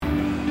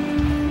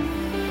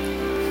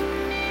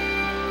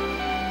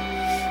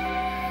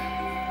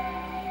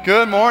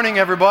Good morning,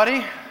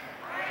 everybody.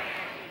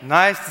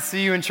 Nice to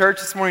see you in church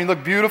this morning. You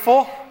look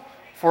beautiful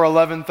for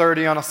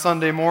 11:30 on a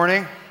Sunday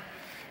morning.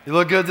 You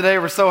look good today.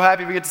 We're so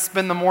happy we get to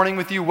spend the morning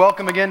with you.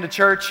 Welcome again to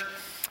church.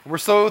 We're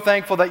so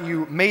thankful that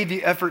you made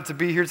the effort to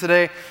be here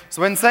today.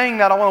 So in saying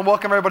that, I want to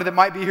welcome everybody that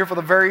might be here for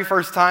the very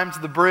first time to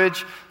the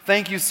Bridge.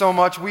 Thank you so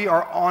much. We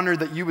are honored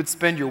that you would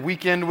spend your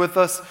weekend with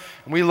us.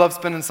 And we love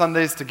spending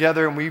Sundays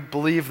together, and we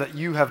believe that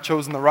you have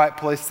chosen the right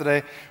place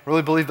today.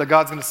 Really believe that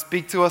God's going to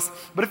speak to us.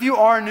 But if you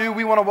are new,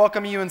 we want to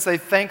welcome you and say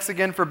thanks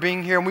again for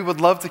being here. And we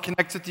would love to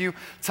connect with you,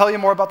 tell you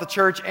more about the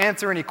church,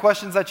 answer any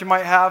questions that you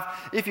might have.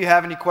 If you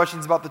have any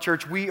questions about the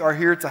church, we are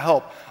here to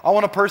help. I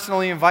want to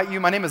personally invite you.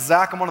 My name is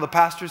Zach. I'm one of the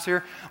pastors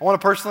here. I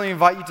want to personally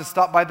invite you to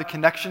stop by the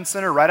Connection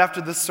Center right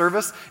after this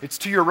service. It's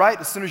to your right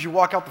as soon as you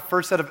walk out the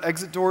first set of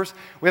exit doors.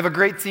 We have a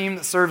great team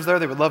that serves there.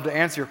 They would love to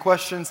answer your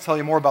questions, tell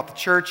you more about the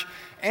church,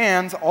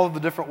 and all of the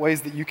different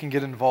ways that you can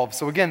get involved.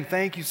 So again,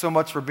 thank you so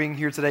much for being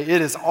here today.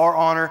 It is our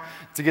honor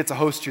to get to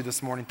host you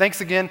this morning.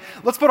 Thanks again.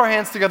 Let's put our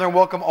hands together and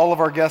welcome all of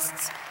our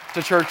guests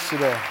to church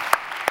today.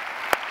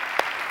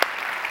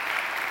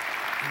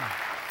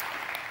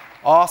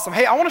 Awesome.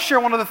 Hey, I want to share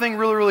one other thing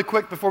really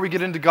quick before we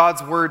get into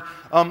God's Word.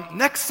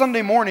 Next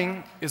Sunday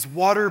morning is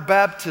water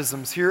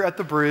baptisms here at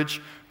the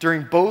Bridge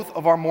during both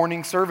of our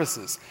morning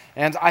services.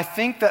 And I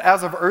think that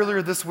as of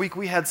earlier this week,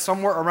 we had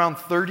somewhere around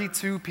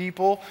 32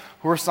 people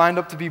who are signed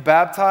up to be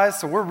baptized.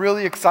 So we're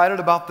really excited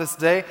about this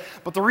day.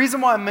 But the reason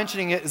why I'm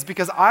mentioning it is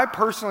because I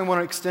personally want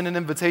to extend an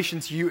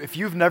invitation to you if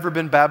you've never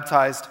been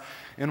baptized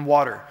in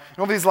water.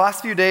 Over these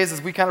last few days,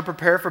 as we kind of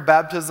prepare for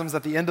baptisms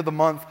at the end of the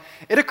month,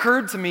 it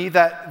occurred to me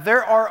that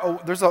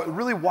there's a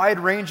really wide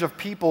range of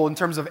people in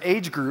terms of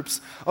age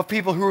groups of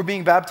people who are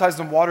being baptized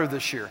in water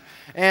this year.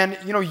 And,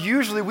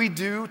 usually we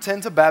do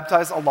tend to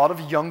baptize a lot of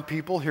young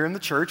people here in the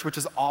church, which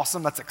is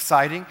awesome. That's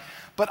exciting.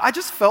 But I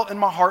just felt in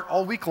my heart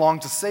all week long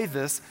to say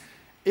this.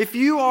 If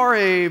you are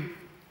a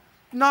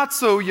not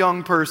so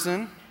young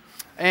person,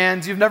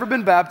 and you've never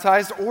been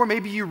baptized, or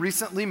maybe you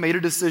recently made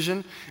a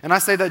decision, and I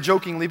say that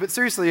jokingly, but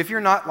seriously, if you're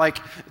not like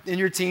in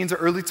your teens or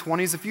early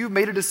 20s, if you've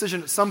made a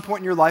decision at some point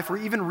in your life, or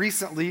even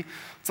recently,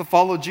 to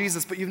follow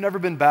Jesus, but you've never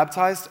been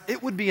baptized,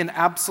 it would be an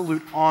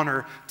absolute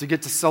honor to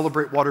get to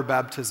celebrate water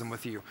baptism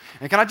with you.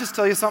 And can I just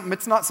tell you something?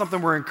 It's not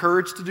something we're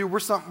encouraged to do.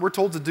 We're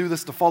told to do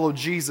this to follow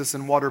Jesus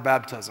in water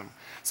baptism.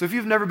 So if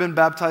you've never been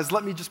baptized,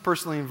 let me just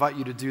personally invite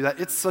you to do that.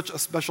 It's such a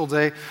special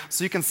day.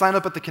 So you can sign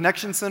up at the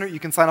Connection Center. You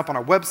can sign up on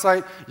our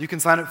website. You can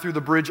sign up through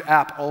the Bridge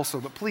app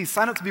also. But please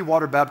sign up to be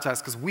water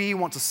baptized because we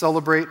want to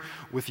celebrate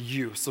with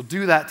you. So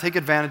do that. Take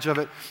advantage of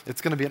it.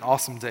 It's going to be an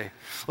awesome day.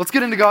 Let's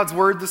get into God's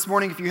Word this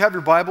morning. If you have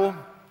your Bible,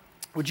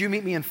 would you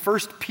meet me in 1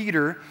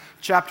 Peter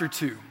chapter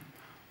 2?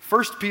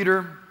 1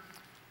 Peter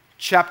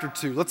chapter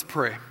 2. Let's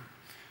pray.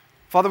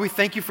 Father, we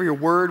thank you for your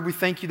word. We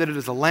thank you that it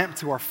is a lamp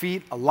to our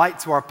feet, a light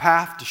to our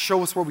path, to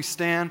show us where we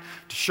stand,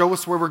 to show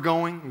us where we're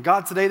going. And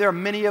God, today there are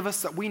many of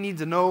us that we need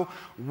to know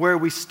where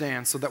we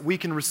stand so that we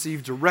can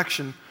receive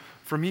direction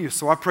from you.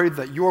 So I pray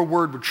that your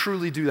word would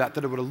truly do that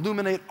it would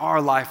illuminate our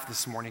life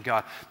this morning,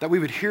 God, that we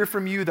would hear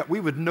from you, that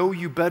we would know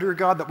you better,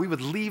 God, that we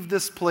would leave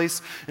this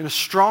place in a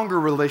stronger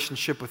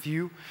relationship with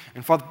you.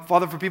 And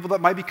Father, for people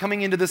that might be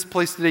coming into this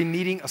place today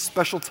needing a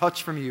special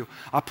touch from you,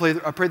 I pray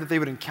that they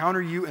would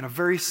encounter you in a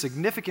very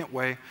significant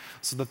way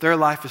so that their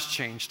life is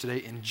changed today.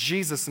 In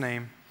Jesus'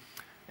 name,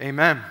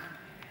 amen.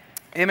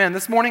 Amen.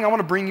 This morning I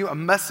want to bring you a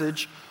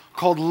message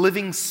called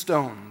Living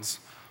Stones.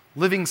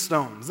 Living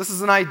stones. This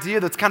is an idea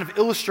that's kind of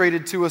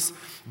illustrated to us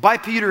by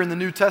Peter in the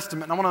New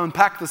Testament. And I want to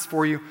unpack this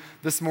for you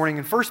this morning.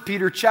 In 1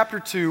 Peter chapter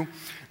 2,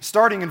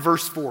 starting in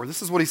verse 4,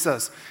 this is what he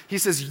says. He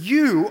says,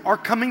 "You are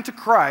coming to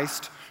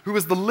Christ, who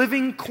is the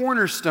living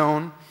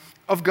cornerstone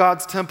of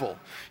God's temple.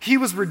 He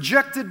was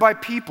rejected by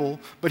people,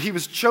 but he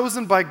was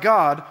chosen by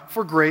God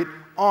for great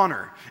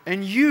honor.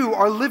 And you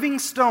are living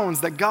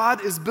stones that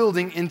God is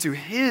building into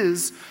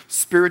his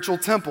spiritual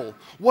temple.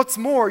 What's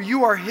more,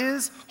 you are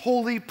his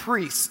holy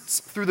priests.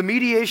 Through the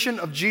mediation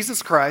of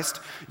Jesus Christ,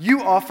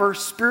 you offer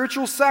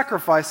spiritual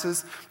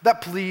sacrifices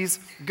that please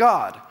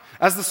God.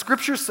 As the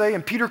scriptures say,"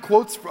 and Peter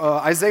quotes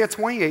Isaiah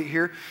 28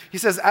 here, he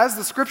says, "As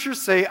the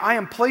scriptures say, I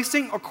am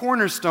placing a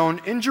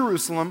cornerstone in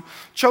Jerusalem,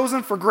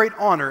 chosen for great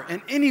honor,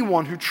 and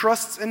anyone who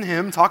trusts in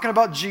him," talking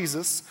about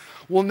Jesus,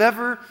 "will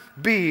never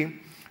be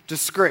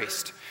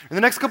disgraced." In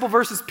the next couple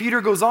verses,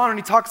 Peter goes on and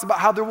he talks about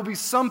how there will be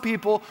some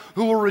people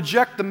who will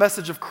reject the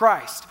message of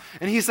Christ.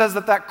 And he says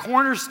that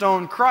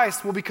cornerstone,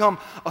 Christ, will become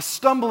a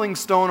stumbling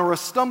stone or a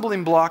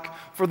stumbling block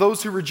for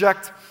those who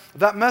reject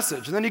that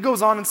message. And then he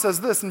goes on and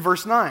says this in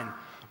verse 9,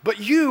 "But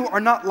you are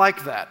not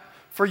like that,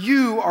 for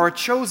you are a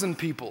chosen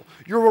people.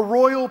 You're a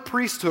royal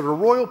priesthood, or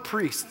royal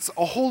priests,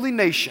 a holy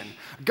nation,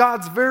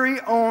 God's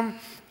very own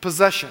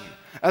possession.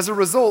 As a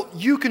result,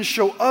 you can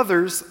show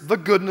others the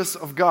goodness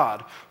of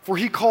God, for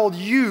he called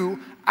you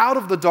out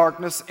of the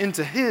darkness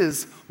into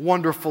his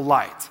wonderful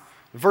light."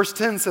 Verse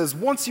 10 says,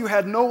 "Once you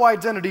had no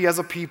identity as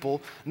a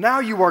people, now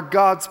you are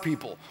God's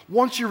people.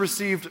 Once you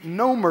received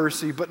no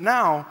mercy, but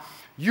now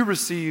you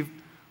receive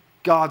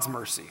God's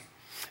mercy."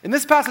 In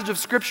this passage of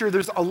Scripture,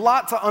 there's a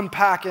lot to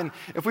unpack, and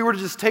if we were to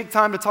just take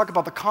time to talk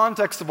about the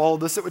context of all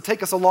of this, it would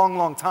take us a long,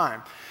 long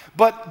time.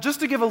 But just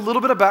to give a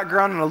little bit of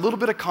background and a little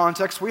bit of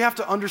context, we have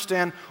to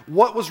understand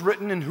what was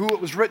written and who it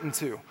was written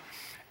to.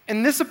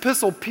 In this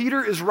epistle,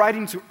 Peter is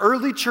writing to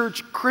early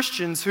church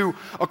Christians who,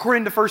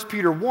 according to 1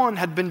 Peter 1,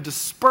 had been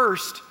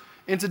dispersed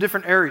into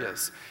different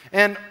areas.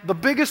 And the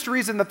biggest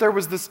reason that there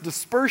was this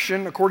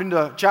dispersion, according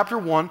to chapter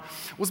 1,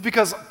 was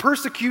because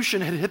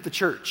persecution had hit the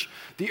church.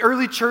 The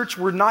early church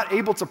were not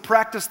able to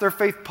practice their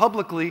faith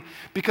publicly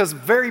because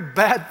very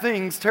bad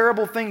things,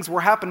 terrible things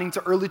were happening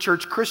to early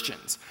church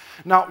Christians.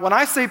 Now, when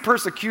I say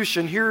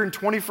persecution, here in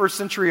 21st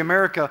century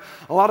America,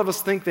 a lot of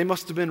us think they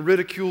must have been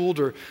ridiculed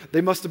or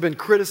they must have been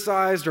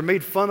criticized or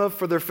made fun of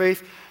for their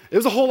faith. It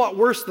was a whole lot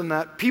worse than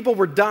that. People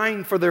were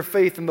dying for their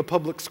faith in the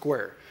public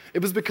square.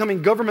 It was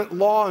becoming government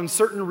law in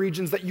certain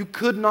regions that you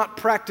could not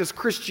practice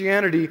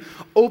Christianity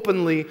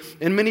openly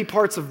in many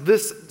parts of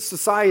this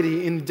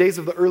society in the days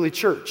of the early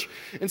church.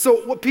 And so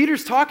what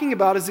Peter's talking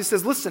about is he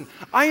says, listen,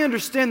 I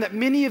understand that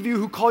many of you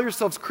who call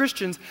yourselves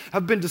Christians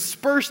have been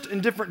dispersed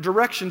in different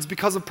directions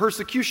because of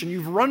persecution.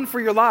 You've run for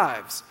your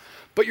lives,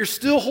 but you're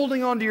still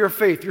holding on to your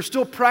faith. You're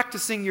still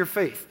practicing your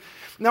faith.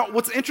 Now,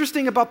 what's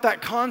interesting about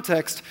that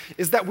context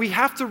is that we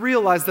have to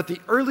realize that the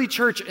early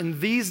church in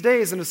these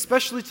days, and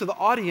especially to the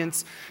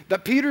audience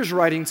that Peter's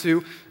writing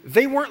to,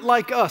 they weren't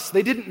like us.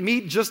 They didn't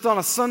meet just on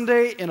a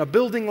Sunday in a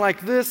building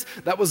like this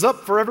that was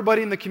up for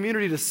everybody in the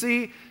community to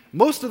see.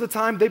 Most of the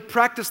time, they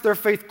practiced their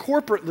faith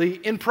corporately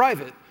in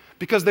private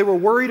because they were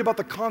worried about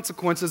the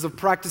consequences of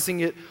practicing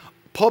it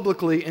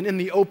publicly and in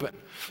the open.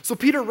 So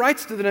Peter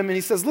writes to them and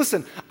he says,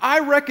 listen, I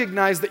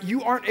recognize that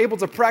you aren't able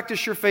to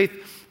practice your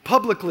faith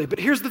publicly. But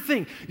here's the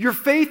thing, your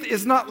faith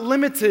is not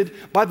limited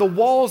by the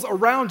walls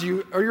around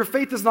you, or your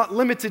faith is not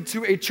limited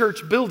to a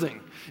church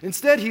building.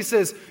 Instead, he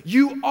says,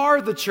 you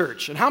are the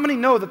church. And how many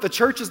know that the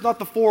church is not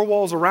the four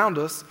walls around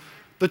us?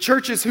 The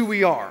church is who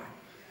we are.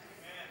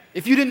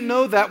 If you didn't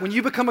know that, when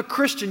you become a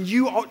Christian,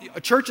 a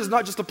church is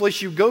not just a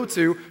place you go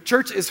to.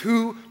 Church is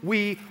who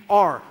we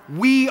are.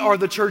 We are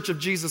the church of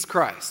Jesus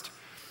Christ.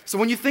 So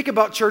when you think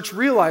about church,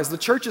 realize the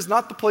church is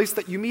not the place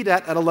that you meet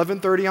at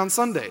 11:30 on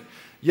Sunday.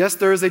 Yes,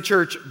 there is a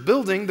church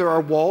building. There are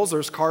walls,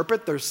 there's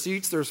carpet, there's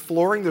seats, there's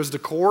flooring, there's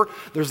decor,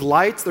 there's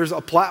lights, there's a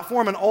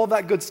platform and all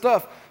that good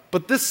stuff.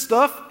 But this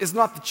stuff is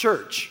not the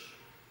church.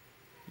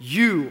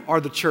 You are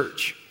the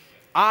church.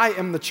 I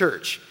am the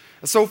church.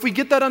 So if we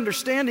get that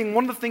understanding,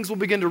 one of the things we'll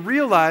begin to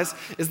realize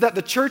is that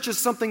the church is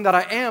something that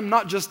I am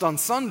not just on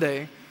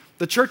Sunday.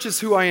 The church is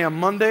who I am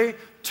Monday,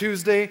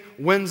 Tuesday,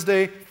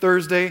 Wednesday,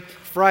 Thursday,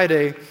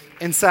 Friday,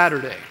 and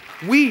Saturday.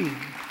 We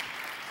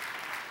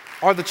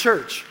are the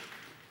church.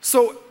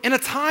 So in a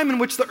time in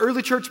which the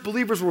early church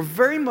believers were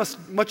very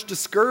much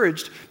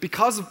discouraged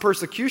because of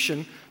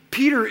persecution,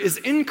 Peter is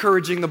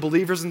encouraging the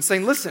believers and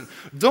saying, listen,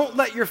 don't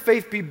let your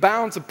faith be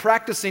bound to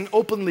practicing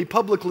openly,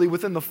 publicly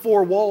within the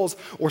four walls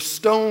or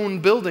stone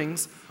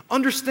buildings.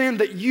 Understand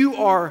that you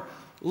are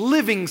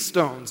living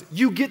stones.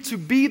 You get to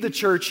be the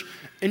church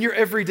in your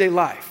everyday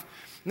life.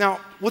 Now,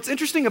 what's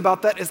interesting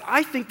about that is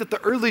I think that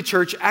the early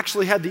church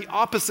actually had the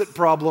opposite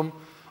problem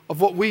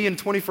of what we in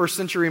 21st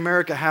century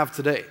America have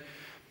today.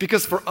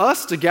 Because for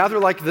us to gather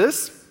like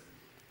this,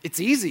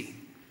 it's easy.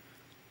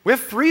 We have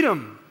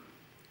freedom.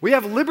 We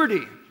have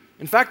liberty.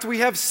 In fact, we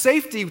have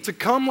safety to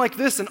come like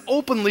this and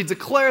openly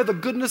declare the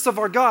goodness of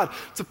our God,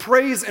 to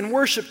praise and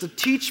worship, to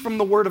teach from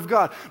the Word of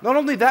God. Not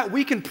only that,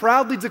 we can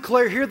proudly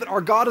declare here that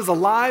our God is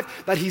alive,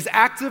 that He's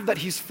active, that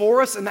He's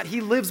for us, and that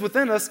He lives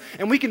within us,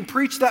 and we can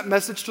preach that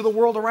message to the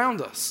world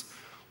around us.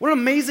 What an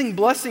amazing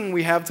blessing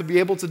we have to be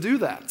able to do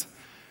that.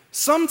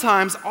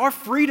 Sometimes our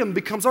freedom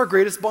becomes our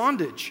greatest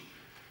bondage.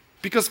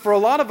 Because for a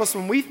lot of us,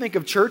 when we think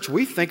of church,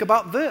 we think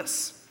about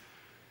this.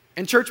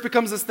 And church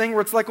becomes this thing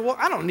where it's like, well,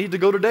 I don't need to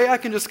go today. I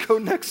can just go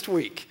next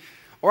week.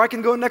 Or I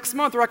can go next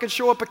month, or I can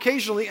show up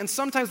occasionally. And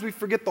sometimes we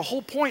forget the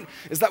whole point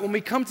is that when we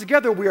come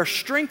together, we are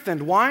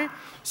strengthened. Why?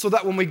 So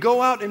that when we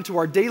go out into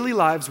our daily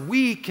lives,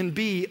 we can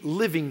be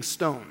living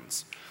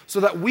stones. So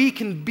that we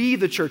can be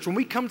the church. When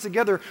we come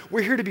together,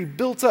 we're here to be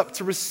built up,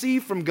 to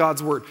receive from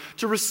God's word,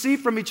 to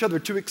receive from each other,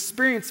 to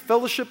experience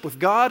fellowship with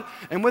God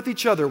and with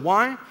each other.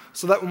 Why?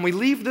 So that when we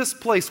leave this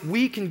place,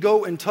 we can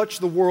go and touch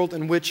the world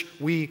in which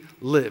we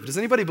live. Does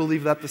anybody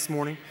believe that this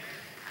morning?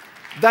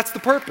 That's the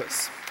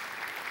purpose.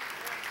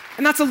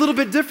 And that's a little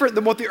bit different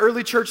than what the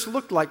early church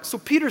looked like. So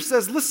Peter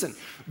says, listen,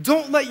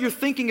 don't let your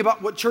thinking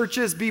about what church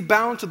is be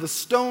bound to the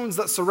stones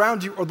that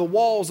surround you or the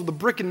walls or the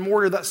brick and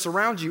mortar that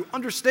surround you.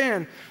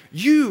 Understand,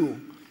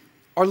 you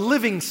are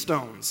living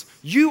stones.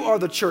 You are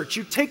the church.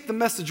 You take the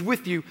message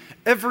with you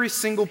every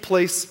single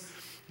place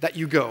that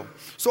you go.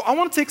 So I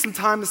want to take some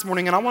time this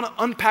morning and I want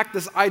to unpack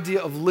this idea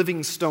of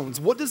living stones.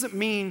 What does it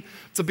mean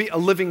to be a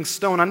living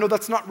stone? I know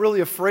that's not really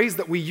a phrase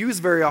that we use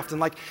very often.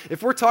 Like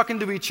if we're talking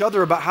to each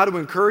other about how to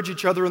encourage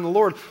each other in the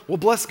Lord, well,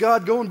 bless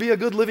God, go and be a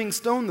good living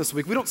stone this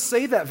week. We don't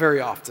say that very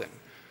often.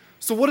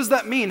 So what does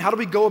that mean? How do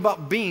we go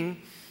about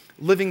being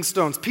living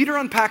stones? Peter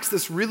unpacks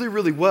this really,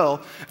 really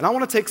well, and I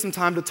want to take some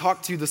time to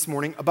talk to you this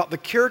morning about the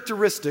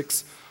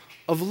characteristics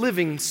of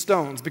living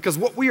stones, because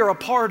what we are a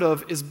part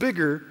of is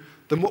bigger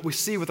than what we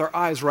see with our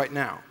eyes right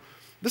now.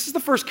 This is the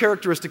first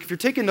characteristic. If you're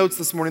taking notes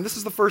this morning, this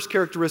is the first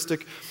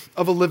characteristic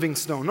of a living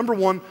stone. Number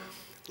one,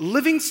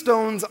 living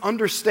stones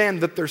understand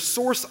that their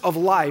source of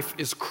life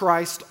is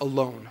Christ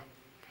alone.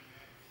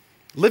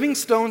 Living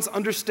stones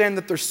understand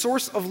that their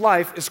source of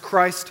life is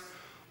Christ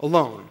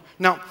alone.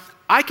 Now,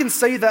 I can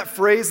say that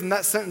phrase and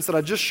that sentence that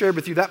I just shared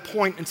with you, that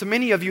point, and to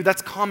many of you,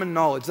 that's common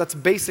knowledge. That's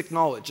basic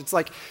knowledge. It's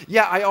like,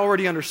 yeah, I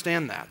already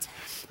understand that.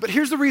 But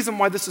here's the reason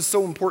why this is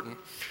so important.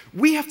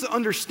 We have to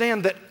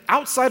understand that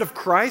outside of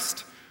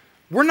Christ,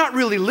 we're not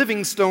really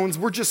living stones,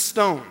 we're just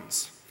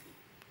stones.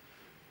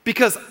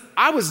 Because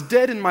I was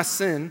dead in my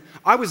sin,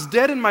 I was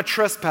dead in my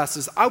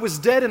trespasses, I was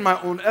dead in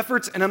my own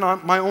efforts and in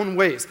my own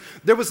ways.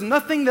 There was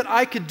nothing that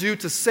I could do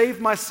to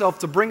save myself,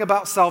 to bring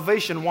about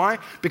salvation. Why?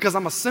 Because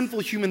I'm a sinful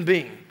human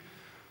being.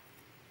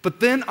 But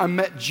then I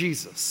met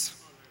Jesus.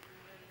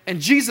 And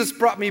Jesus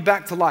brought me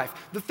back to life.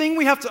 The thing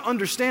we have to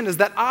understand is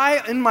that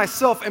I, in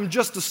myself, am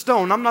just a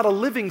stone. I'm not a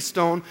living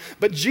stone,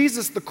 but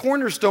Jesus, the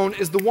cornerstone,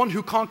 is the one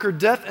who conquered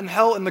death and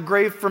hell and the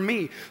grave for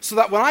me. So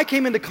that when I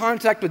came into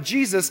contact with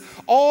Jesus,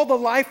 all the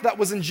life that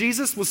was in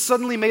Jesus was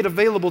suddenly made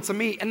available to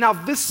me. And now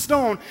this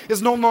stone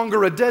is no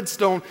longer a dead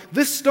stone.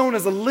 This stone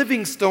is a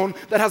living stone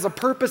that has a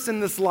purpose in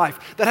this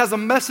life, that has a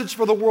message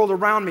for the world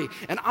around me.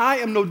 And I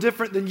am no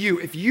different than you.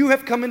 If you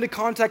have come into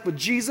contact with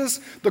Jesus,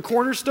 the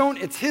cornerstone,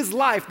 it's His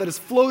life that is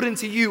flowed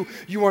into you.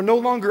 You are no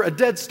longer a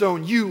dead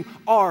stone. You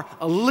are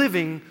a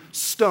living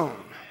stone.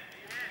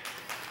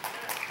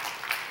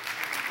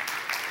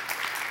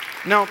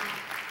 Now,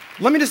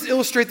 let me just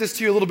illustrate this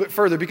to you a little bit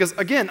further, because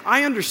again,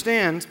 I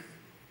understand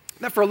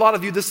that for a lot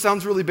of you, this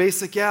sounds really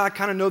basic. Yeah, I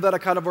kind of know that. I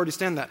kind of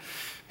understand that.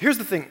 Here's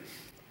the thing.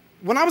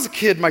 When I was a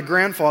kid, my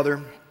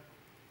grandfather,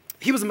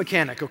 he was a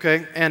mechanic,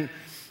 okay? And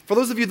for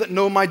those of you that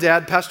know my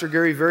dad, Pastor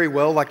Gary, very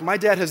well, like my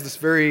dad has this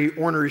very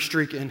ornery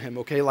streak in him,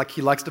 okay? Like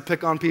he likes to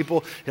pick on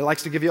people. He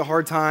likes to give you a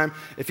hard time.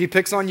 If he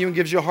picks on you and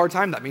gives you a hard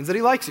time, that means that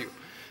he likes you.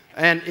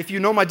 And if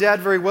you know my dad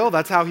very well,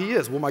 that's how he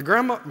is. Well, my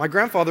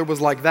grandfather was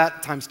like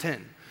that times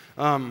 10.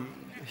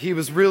 He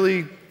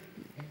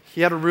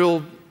had a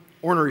real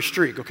ornery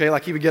streak, okay?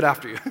 Like he would get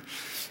after you.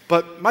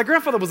 But my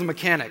grandfather was a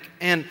mechanic,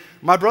 and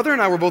my brother and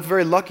I were both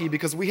very lucky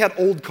because we had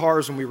old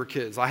cars when we were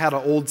kids. I had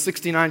an old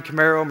 69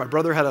 Camaro, my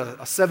brother had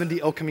a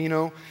 70 El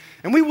Camino,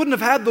 and we wouldn't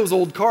have had those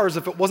old cars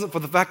if it wasn't for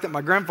the fact that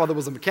my grandfather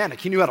was a mechanic.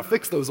 He knew how to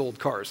fix those old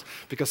cars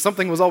because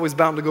something was always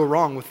bound to go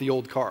wrong with the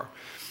old car.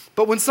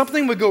 But when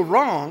something would go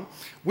wrong,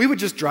 we would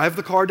just drive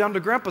the car down to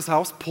Grandpa's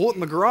house, pull it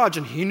in the garage,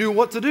 and he knew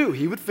what to do.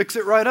 He would fix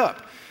it right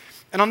up.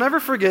 And I'll never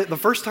forget the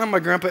first time my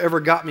grandpa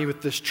ever got me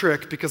with this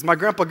trick, because my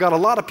grandpa got a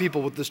lot of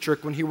people with this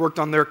trick when he worked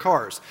on their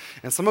cars.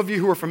 And some of you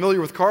who are familiar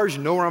with cars,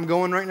 you know where I'm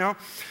going right now.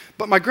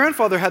 But my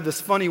grandfather had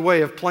this funny way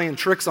of playing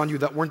tricks on you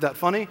that weren't that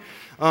funny.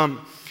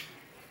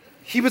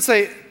 He would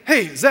say,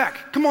 "Hey,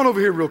 Zach, come on over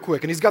here real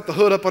quick." And he's got the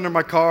hood up under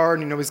my car,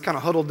 and he's kind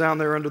of huddled down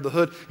there under the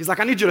hood. He's like,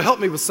 "I need you to help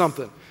me with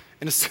something."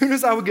 And as soon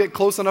as I would get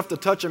close enough to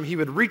touch him, he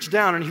would reach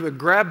down and he would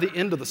grab the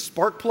end of the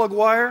spark plug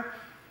wire,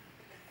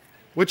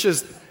 which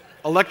is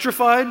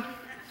electrified.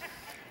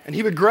 And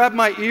he would grab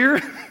my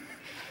ear,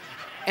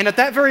 and at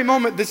that very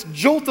moment, this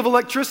jolt of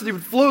electricity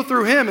would flow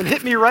through him and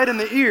hit me right in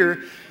the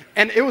ear,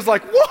 and it was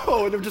like,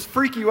 whoa, and it would just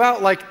freak you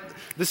out, like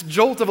this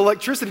jolt of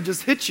electricity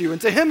just hit you, and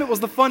to him, it was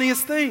the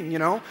funniest thing,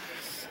 And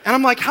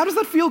I'm like, how does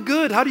that feel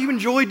good? How do you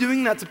enjoy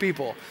doing that to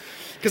people?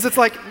 Because it's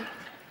like,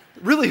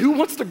 really, who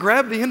wants to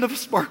grab the end of a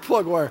spark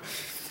plug wire?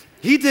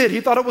 He did. He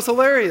thought it was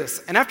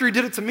hilarious. And after he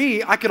did it to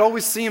me, I could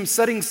always see him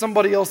setting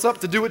somebody else up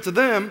to do it to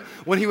them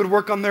when he would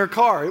work on their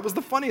car. It was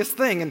the funniest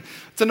thing. And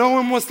to know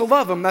him was to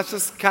love him. That's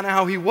just kind of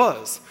how he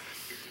was.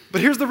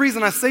 But here's the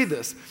reason I say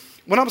this.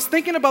 When I was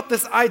thinking about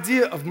this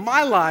idea of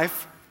my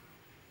life,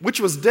 which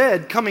was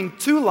dead, coming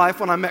to life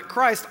when I met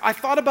Christ, I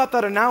thought about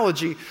that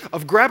analogy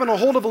of grabbing a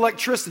hold of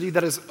electricity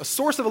that is a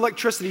source of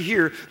electricity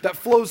here that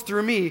flows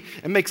through me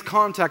and makes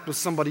contact with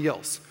somebody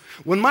else.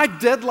 When my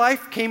dead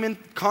life came in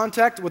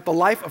contact with the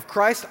life of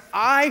Christ,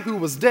 I, who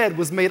was dead,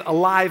 was made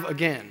alive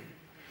again.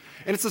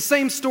 And it's the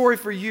same story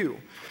for you.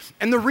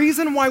 And the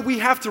reason why we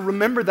have to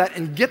remember that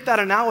and get that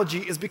analogy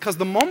is because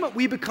the moment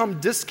we become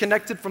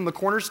disconnected from the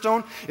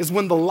cornerstone is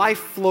when the life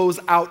flows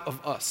out of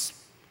us.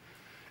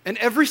 And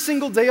every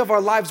single day of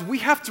our lives, we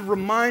have to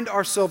remind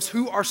ourselves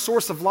who our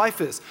source of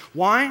life is.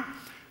 Why?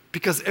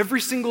 Because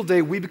every single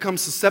day we become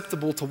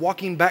susceptible to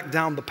walking back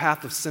down the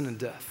path of sin and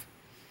death.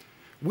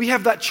 We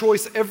have that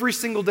choice every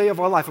single day of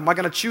our life. Am I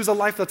going to choose a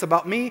life that's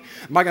about me?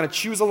 Am I going to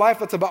choose a life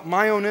that's about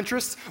my own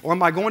interests? Or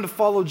am I going to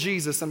follow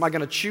Jesus? Am I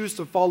going to choose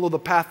to follow the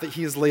path that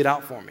He has laid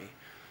out for me?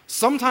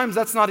 Sometimes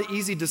that's not an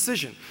easy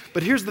decision.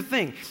 But here's the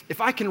thing. If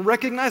I can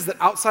recognize that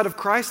outside of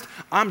Christ,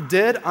 I'm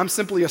dead, I'm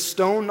simply a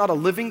stone, not a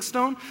living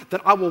stone, then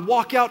I will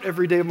walk out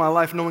every day of my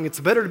life knowing it's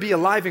better to be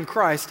alive in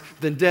Christ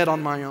than dead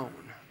on my own.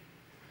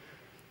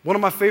 One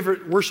of my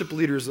favorite worship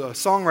leaders, a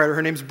songwriter,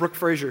 her name's Brooke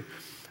Fraser.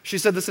 She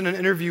said this in an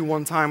interview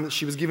one time that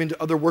she was giving to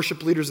other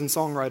worship leaders and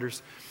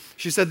songwriters.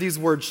 She said these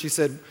words. She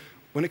said,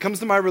 When it comes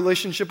to my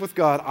relationship with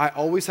God, I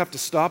always have to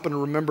stop and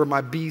remember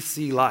my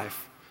BC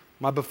life,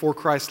 my before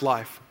Christ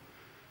life.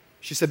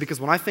 She said, because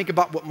when I think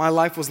about what my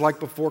life was like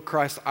before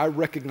Christ, I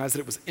recognize that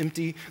it was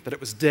empty, that it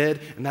was dead,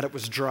 and that it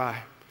was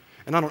dry.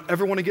 And I don't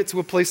ever want to get to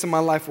a place in my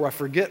life where I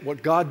forget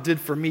what God did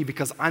for me,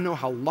 because I know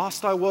how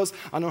lost I was,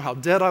 I know how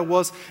dead I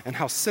was, and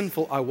how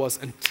sinful I was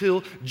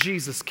until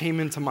Jesus came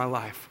into my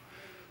life.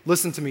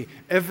 Listen to me,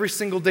 every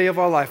single day of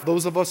our life,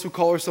 those of us who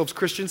call ourselves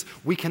Christians,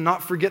 we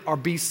cannot forget our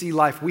BC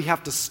life. We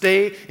have to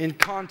stay in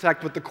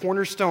contact with the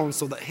cornerstone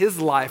so that His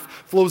life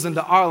flows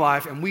into our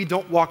life and we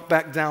don't walk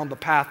back down the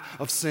path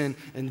of sin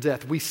and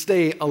death. We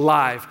stay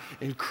alive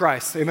in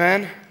Christ.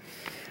 Amen?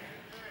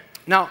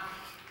 Now,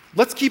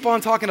 let's keep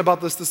on talking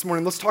about this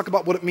morning. Let's talk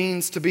about what it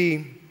means to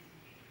be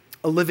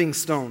a living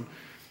stone.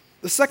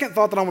 The second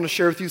thought that I want to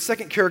share with you,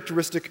 second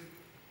characteristic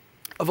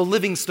of a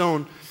living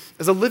stone,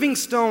 is a living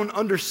stone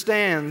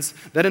understands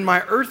that in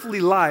my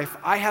earthly life,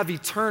 I have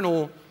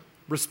eternal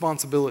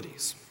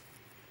responsibilities.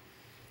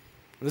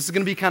 And this is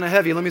going to be kind of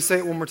heavy. Let me say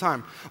it one more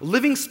time.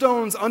 Living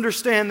stones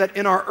understand that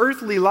in our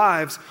earthly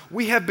lives,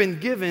 we have been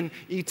given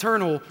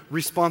eternal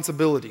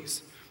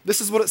responsibilities. This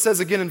is what it says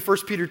again in 1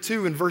 Peter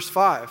 2 and verse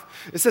 5.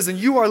 It says, and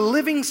you are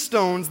living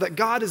stones that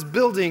God is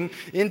building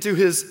into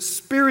His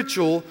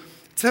spiritual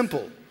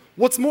temple.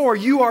 What's more,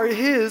 you are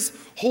His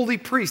holy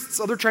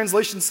priests. Other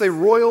translations say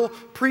royal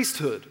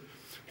priesthood.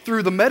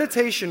 Through the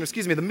mediation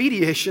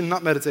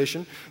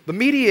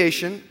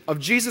of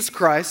Jesus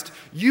Christ,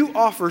 you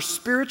offer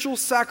spiritual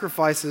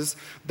sacrifices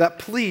that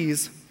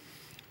please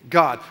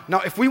God.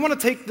 Now, if we want to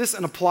take this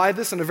and apply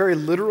this in a very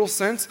literal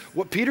sense,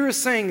 what Peter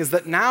is saying is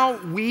that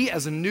now we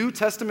as a New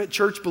Testament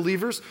church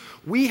believers,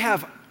 we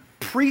have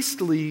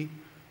priestly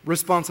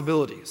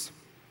responsibilities.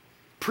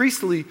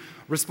 Priestly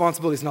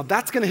responsibilities. Now,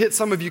 that's going to hit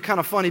some of you kind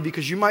of funny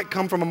because you might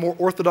come from a more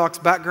Orthodox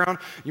background.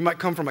 You might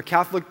come from a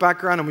Catholic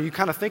background. And when you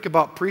kind of think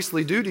about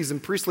priestly duties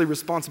and priestly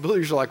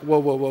responsibilities, you're like,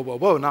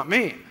 whoa, not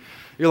me.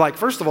 You're like,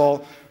 first of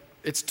all,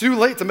 it's too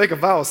late to make a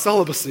vow of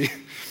celibacy.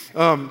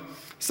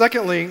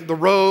 Secondly, the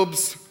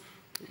robes,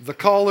 the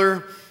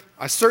collar.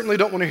 I certainly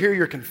don't want to hear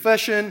your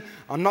confession.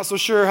 I'm not so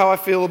sure how I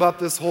feel about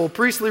this whole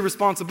priestly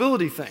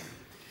responsibility thing.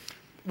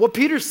 What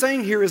Peter's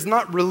saying here is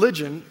not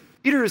religion.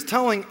 Peter is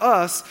telling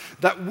us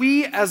that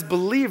we as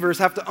believers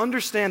have to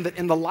understand that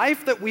in the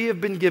life that we have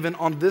been given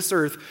on this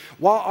earth,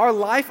 while our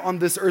life on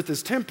this earth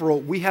is temporal,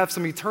 we have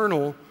some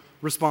eternal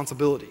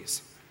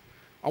responsibilities.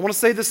 I want to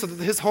say this to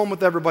his home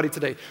with everybody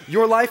today.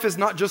 Your life is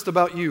not just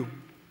about you.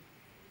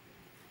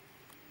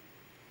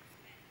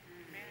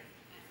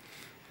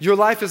 Your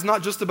life is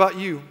not just about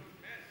you.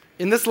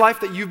 In this life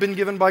that you've been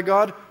given by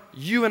God,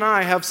 you and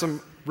I have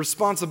some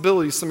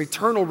responsibilities, some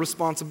eternal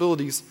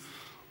responsibilities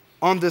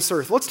on this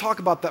earth. Let's talk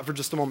about that for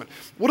just a moment.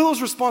 What do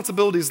those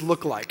responsibilities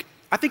look like?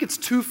 I think it's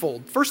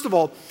twofold. First of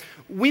all,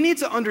 we need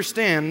to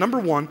understand, number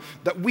one,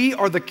 that we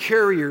are the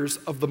carriers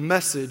of the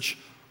message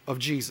of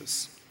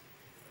Jesus.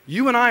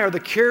 You and I are the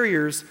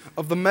carriers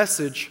of the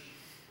message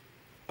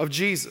of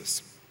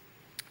Jesus.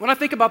 When I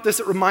think about this,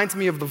 it reminds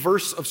me of the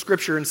verse of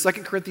Scripture in 2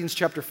 Corinthians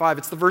chapter 5.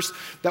 It's the verse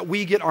that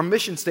we get our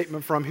mission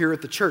statement from here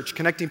at the church,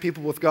 connecting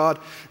people with God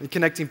and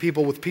connecting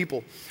people with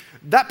people.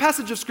 That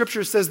passage of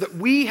Scripture says that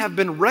we have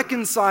been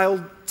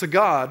reconciled to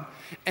God,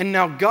 and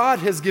now God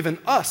has given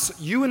us,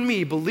 you and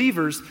me,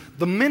 believers,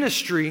 the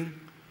ministry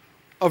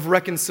of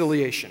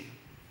reconciliation.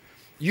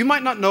 You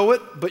might not know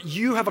it, but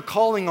you have a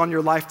calling on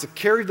your life to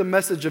carry the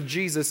message of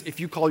Jesus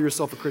if you call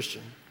yourself a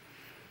Christian.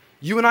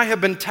 You and I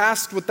have been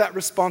tasked with that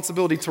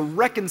responsibility to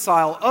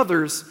reconcile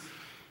others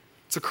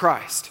to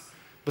Christ.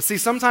 But see,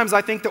 sometimes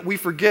I think that we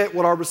forget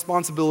what our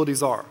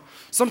responsibilities are.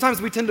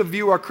 Sometimes we tend to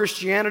view our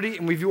Christianity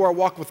and we view our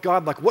walk with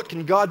God like, what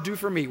can God do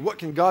for me? What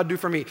can God do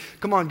for me?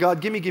 Come on,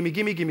 God, gimme.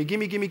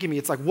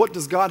 It's like, what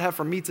does God have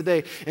for me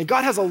today? And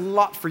God has a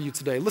lot for you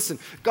today. Listen,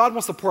 God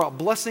wants to pour out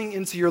blessing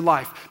into your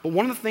life. But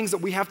one of the things that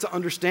we have to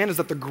understand is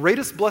that the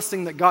greatest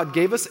blessing that God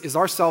gave us is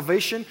our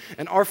salvation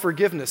and our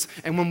forgiveness.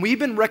 And when we've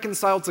been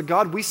reconciled to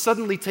God, we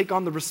suddenly take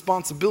on the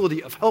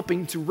responsibility of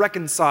helping to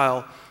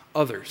reconcile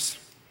others.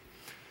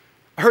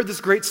 I heard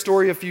this great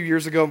story a few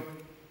years ago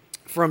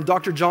from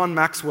Dr. John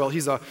Maxwell.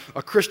 He's a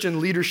Christian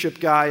leadership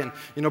guy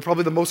and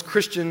probably the most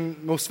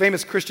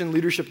famous Christian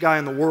leadership guy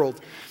in the world.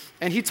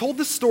 And he told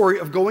this story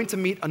of going to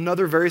meet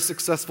another very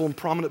successful and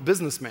prominent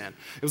businessman.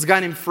 It was a guy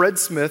named Fred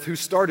Smith who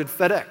started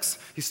FedEx.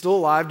 He's still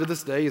alive to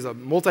this day. He's a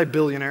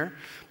multi-billionaire,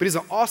 but he's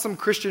an awesome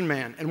Christian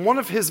man. And one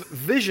of his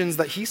visions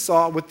that he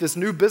saw with this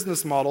new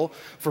business model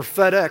for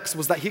FedEx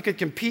was that he could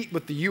compete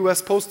with the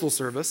U.S. Postal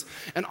Service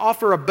and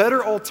offer a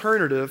better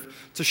alternative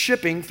to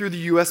shipping through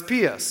the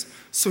USPS.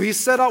 So he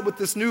set out with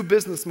this new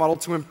business model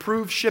to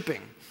improve shipping.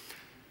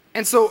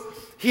 And so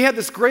he had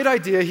this great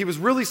idea. He was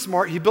really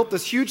smart. He built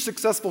this huge,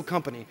 successful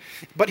company.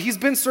 But he's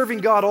been serving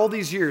God all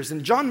these years.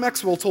 And John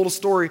Maxwell told a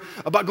story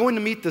about going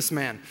to meet this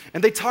man.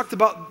 And they talked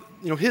about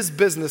his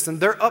business and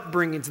their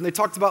upbringings. And they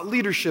talked about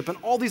leadership and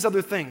all these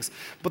other things.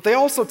 But they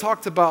also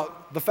talked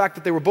about the fact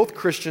that they were both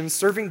Christians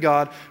serving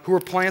God who were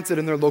planted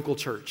in their local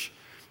church.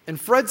 And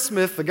Fred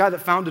Smith, the guy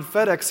that founded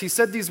FedEx, he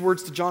said these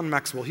words to John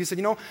Maxwell. He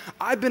said,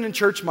 I've been in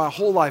church my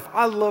whole life.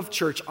 I love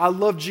church. I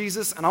love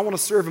Jesus, and I want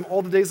to serve him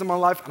all the days of my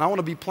life, and I want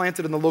to be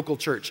planted in the local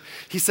church.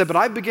 He said, but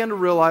I began to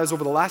realize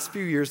over the last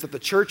few years that the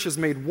church has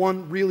made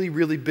one really,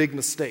 really big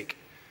mistake.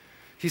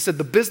 He said,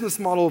 the business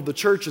model of the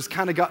church has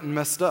kind of gotten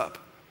messed up.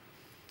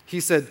 He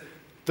said,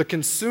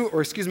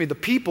 the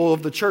people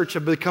of the church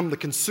have become the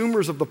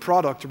consumers of the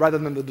product rather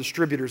than the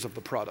distributors of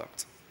the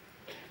product.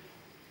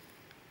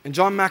 And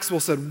John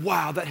Maxwell said,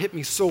 wow, that hit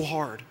me so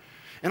hard.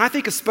 And I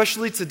think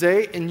especially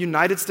today in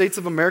United States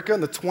of America in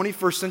the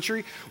 21st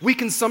century, we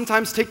can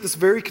sometimes take this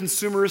very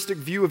consumeristic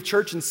view of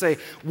church and say,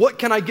 what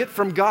can I get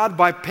from God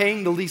by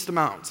paying the least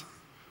amount?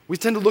 We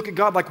tend to look at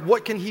God like,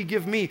 what can he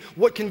give me?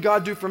 What can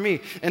God do for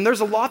me? And there's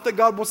a lot that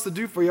God wants to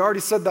do for you. I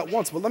already said that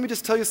once, but let me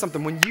just tell you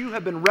something. When you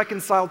have been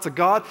reconciled to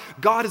God,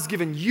 God has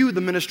given you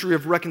the ministry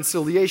of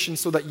reconciliation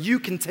so that you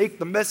can take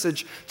the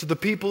message to the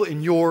people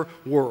in your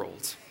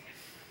world.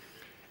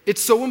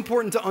 It's so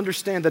important to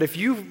understand that if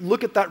you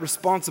look at that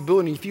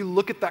responsibility, if you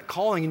look at that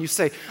calling and you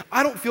say,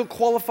 I don't feel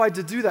qualified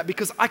to do that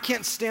because I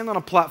can't stand on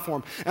a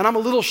platform and I'm a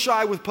little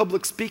shy with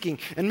public speaking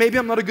and maybe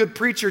I'm not a good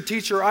preacher,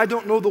 teacher, I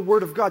don't know the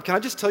Word of God. Can I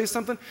just tell you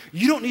something?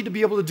 You don't need to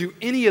be able to do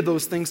any of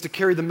those things to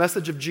carry the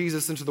message of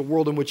Jesus into the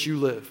world in which you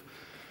live,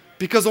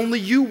 because only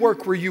you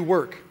work where you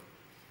work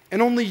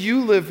and only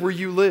you live where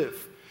you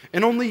live.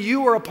 And only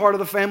you are a part of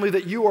the family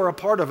that you are a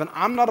part of. And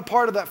I'm not a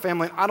part of that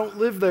family. I don't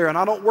live there and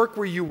I don't work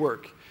where you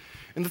work.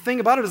 And the thing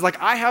about it is,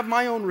 I have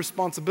my own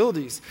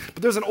responsibilities.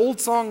 But there's an old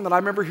song that I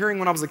remember hearing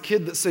when I was a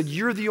kid that said,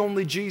 you're the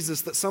only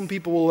Jesus that some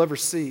people will ever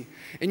see.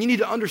 And you need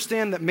to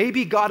understand that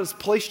maybe God has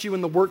placed you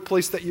in the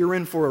workplace that you're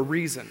in for a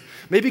reason.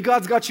 Maybe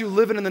God's got you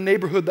living in the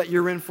neighborhood that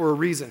you're in for a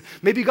reason.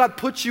 Maybe God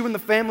put you in the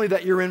family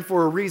that you're in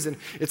for a reason.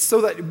 It's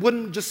so that it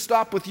wouldn't just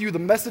stop with you. The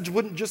message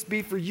wouldn't just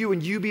be for you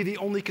and you be the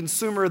only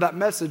consumer of that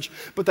message,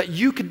 but that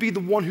you could be the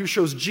one who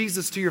shows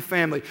Jesus to your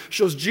family,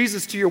 shows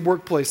Jesus to your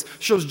workplace,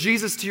 shows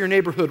Jesus to your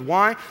neighborhood.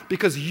 Why?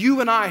 Because you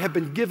and I have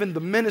been given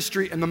the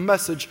ministry and the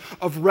message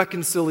of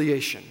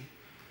reconciliation.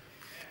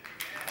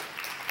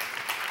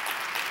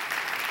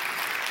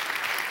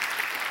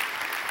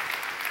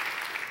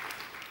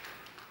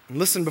 And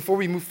listen, before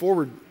we move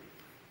forward,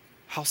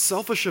 how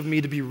selfish of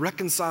me to be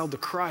reconciled to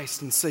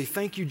Christ and say,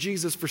 thank you,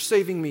 Jesus, for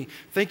saving me.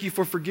 Thank you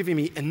for forgiving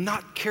me, and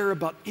not care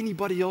about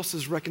anybody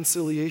else's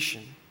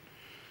reconciliation.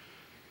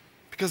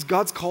 Because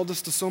God's called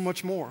us to so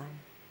much more.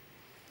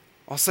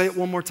 I'll say it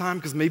one more time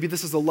because maybe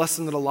this is a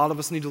lesson that a lot of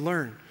us need to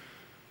learn.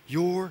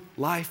 Your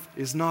life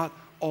is not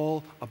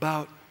all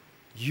about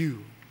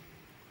you.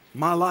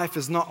 My life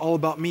is not all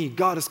about me.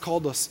 God has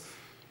called us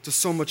to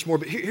so much more.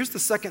 But here's the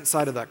second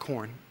side of that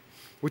coin.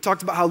 We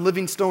talked about how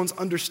living stones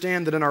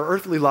understand that in our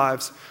earthly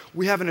lives,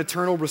 we have an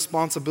eternal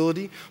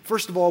responsibility.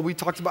 First of all, we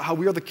talked about how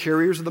we are the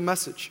carriers of the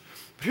message.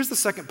 But here's the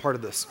second part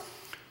of this.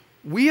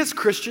 We as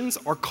Christians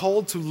are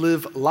called to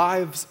live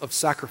lives of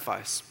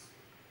sacrifice.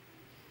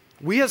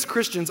 We as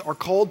Christians are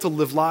called to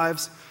live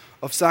lives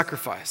of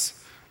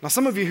sacrifice. Now,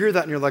 some of you hear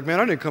that and you're like, man,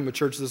 I didn't come to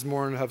church this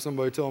morning and have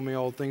somebody tell me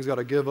all the things I got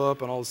to give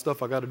up and all the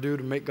stuff I got to do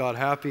to make God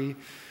happy.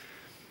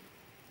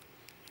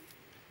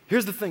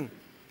 Here's the thing.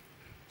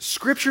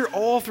 Scripture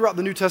all throughout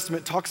the New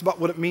Testament talks about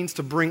what it means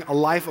to bring a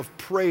life of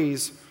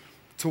praise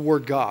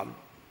toward God.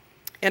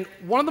 And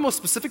one of the most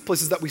specific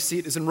places that we see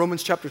it is in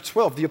Romans chapter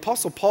 12. The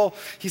Apostle Paul,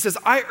 he says,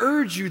 I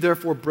urge you,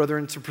 therefore,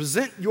 brethren, to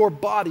present your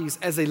bodies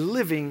as a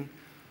living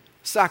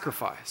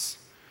sacrifice.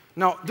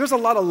 Now, there's a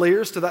lot of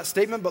layers to that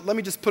statement, but let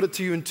me just put it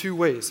to you in two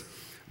ways.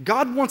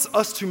 God wants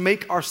us to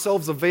make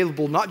ourselves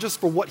available, not just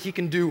for what he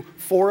can do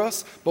for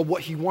us, but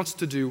what he wants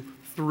to do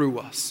through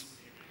us.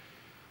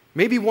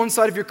 Maybe one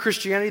side of your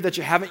Christianity that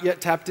you haven't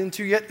yet tapped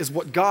into yet is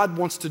what God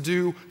wants to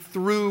do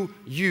through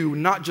you,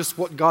 not just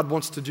what God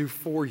wants to do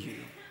for you.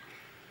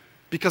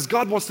 Because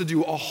God wants to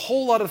do a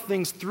whole lot of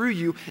things through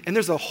you, and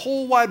there's a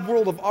whole wide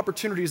world of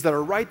opportunities that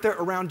are right there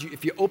around you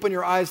if you open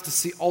your eyes to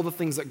see all the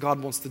things that God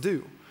wants to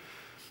do.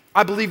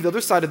 I believe the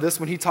other side of this,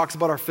 when he talks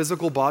about our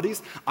physical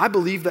bodies, I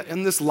believe that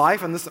in this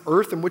life, and this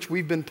earth in which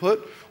we've been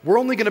put, we're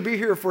only going to be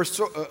here for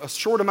a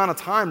short amount of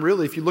time,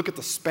 really, if you look at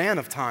the span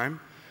of time.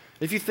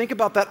 If you think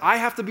about that, I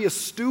have to be a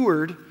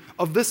steward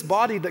of this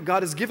body that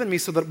God has given me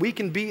so that we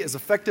can be as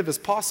effective as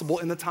possible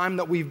in the time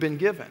that we've been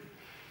given.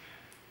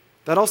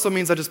 That also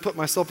means I just put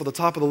myself at the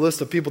top of the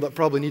list of people that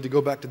probably need to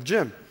go back to the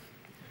gym.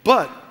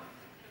 But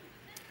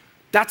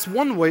that's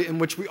one way in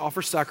which we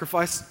offer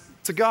sacrifice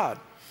to God.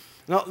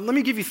 Now, let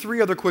me give you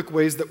three other quick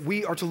ways that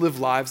we are to live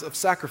lives of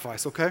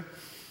sacrifice, okay?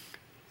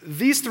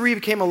 These three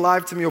became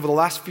alive to me over the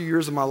last few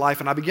years of my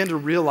life, and I began to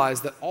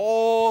realize that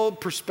all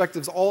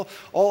perspectives,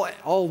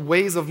 all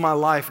ways of my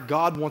life,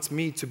 God wants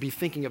me to be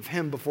thinking of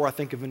him before I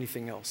think of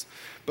anything else.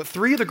 But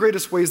three of the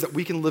greatest ways that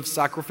we can live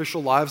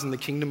sacrificial lives in the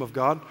kingdom of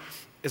God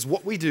is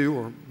what we do,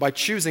 or by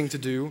choosing to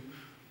do,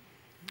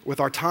 with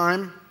our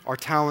time, our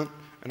talent,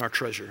 and our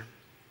treasure.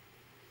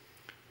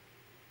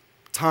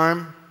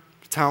 Time,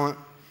 talent,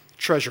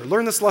 treasure.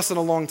 Learned this lesson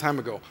a long time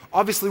ago.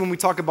 Obviously, when we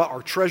talk about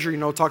our treasure,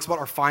 it talks about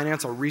our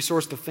finance, our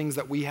resource, the things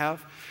that we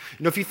have.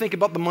 If you think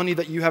about the money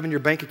that you have in your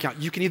bank account,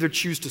 you can either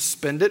choose to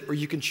spend it or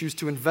you can choose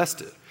to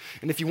invest it.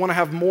 And if you want to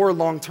have more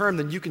long term,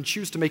 then you can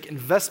choose to make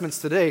investments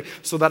today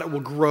so that it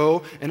will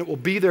grow and it will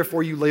be there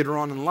for you later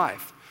on in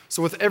life.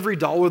 So with every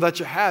dollar that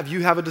you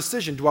have a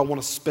decision. Do I want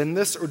to spend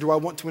this or do I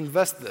want to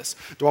invest this?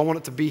 Do I want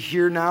it to be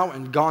here now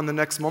and gone the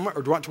next moment,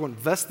 or do I want to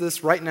invest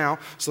this right now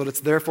so that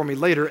it's there for me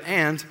later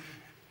and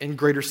in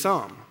greater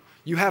sum?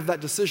 You have that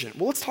decision.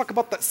 Well, let's talk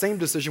about that same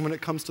decision when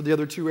it comes to the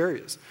other two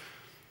areas.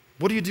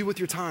 What do you do with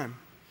your time?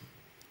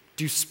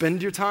 Do you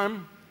spend your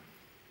time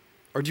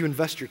or do you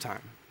invest your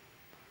time?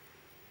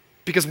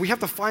 Because we have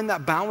to find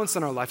that balance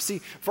in our life. See,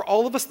 for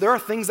all of us, there are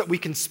things that we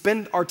can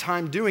spend our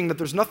time doing that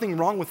there's nothing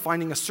wrong with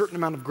finding a certain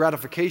amount of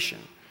gratification.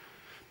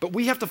 But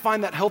we have to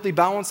find that healthy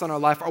balance in our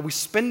life. Are we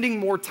spending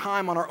more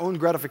time on our own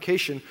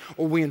gratification,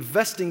 or are we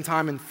investing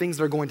time in things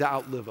that are going to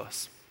outlive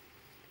us?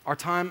 Our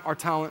time, our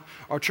talent,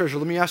 our treasure.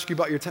 Let me ask you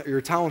about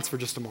your talents for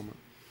just a moment.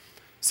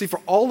 See, for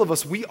all of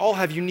us, we all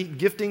have unique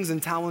giftings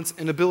and talents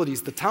and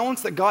abilities. The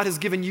talents that God has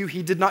given you,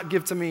 He did not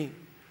give to me.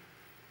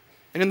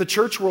 And in the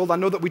church world, I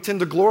know that we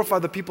tend to glorify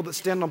the people that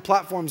stand on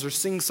platforms or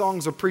sing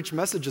songs or preach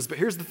messages. But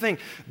here's the thing.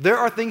 There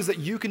are things that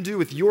you can do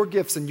with your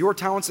gifts and your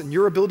talents and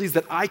your abilities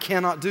that I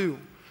cannot do.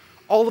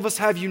 All of us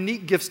have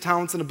unique gifts,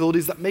 talents, and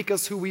abilities that make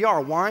us who we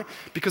are. Why?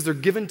 Because they're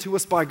given to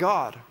us by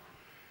God.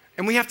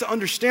 And we have to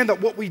understand that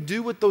what we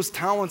do with those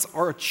talents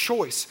are a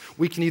choice.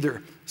 We can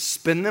either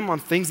spend them on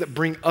things that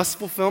bring us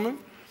fulfillment,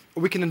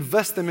 or we can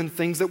invest them in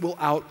things that will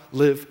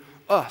outlive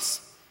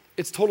us.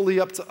 It's totally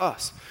up to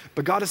us.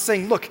 But God is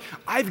saying, look,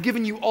 I've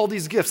given you all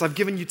these gifts. I've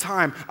given you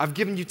time. I've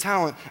given you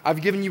talent.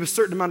 I've given you a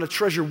certain amount of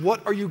treasure.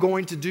 What are you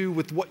going to do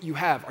with what you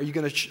have? Are you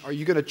going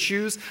to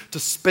choose to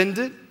spend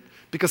it?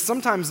 Because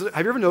sometimes,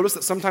 have you ever noticed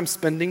that sometimes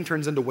spending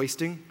turns into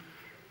wasting?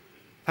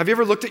 Have you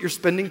ever looked at your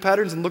spending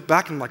patterns and looked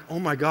back and like, oh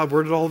my God,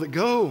 where did all of it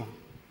go?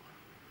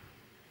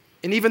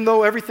 And even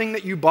though everything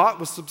that you bought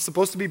was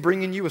supposed to be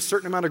bringing you a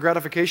certain amount of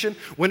gratification,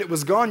 when it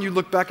was gone, you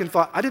looked back and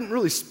thought, I didn't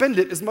really spend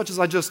it as much as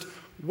I just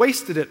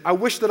wasted it. I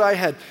wish that I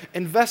had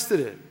invested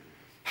it.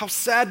 How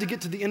sad to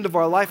get to the end of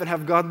our life and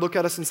have God look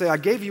at us and say, I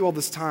gave you all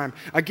this time.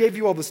 I gave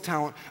you all this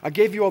talent. I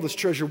gave you all this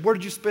treasure. Where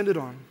did you spend it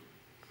on?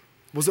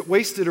 Was it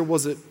wasted or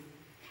was it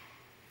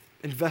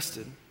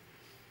invested?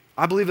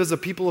 I believe as a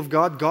people of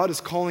God, God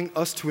is calling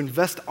us to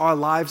invest our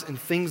lives in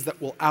things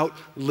that will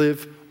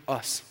outlive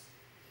us.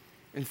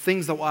 In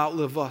things that will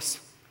outlive us.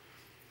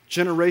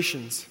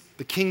 Generations,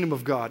 the kingdom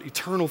of God,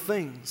 eternal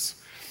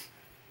things.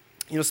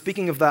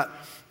 Speaking of that,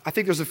 I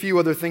think there's a few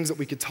other things that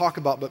we could talk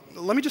about, but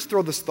let me just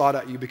throw this thought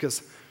at you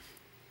because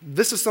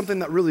this is something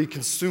that really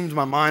consumed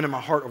my mind and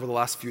my heart over the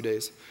last few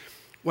days.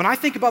 When I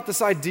think about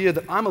this idea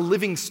that I'm a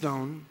living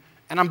stone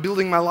and I'm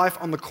building my life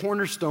on the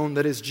cornerstone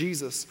that is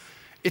Jesus,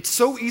 it's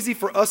so easy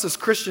for us as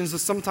Christians to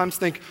sometimes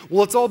think,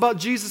 well, it's all about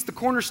Jesus, the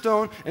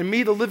cornerstone, and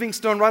me, the living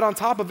stone, right on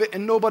top of it,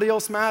 and nobody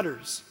else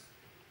matters.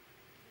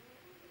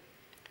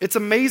 It's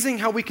amazing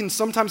how we can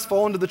sometimes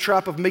fall into the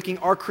trap of making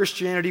our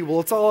Christianity, well,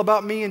 it's all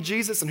about me and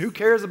Jesus, and who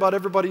cares about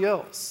everybody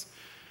else?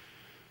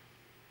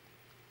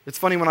 It's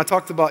funny when I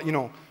talked about,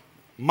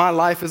 my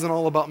life isn't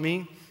all about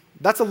me.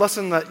 That's a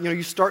lesson that,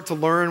 you start to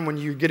learn when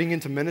you're getting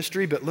into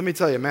ministry, but let me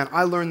tell you, man,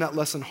 I learned that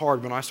lesson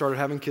hard when I started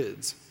having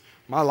kids.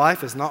 My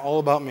life is not all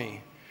about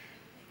me.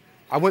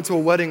 I went to a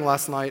wedding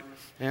last night,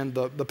 and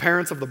the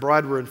parents of the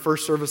bride were in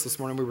first service this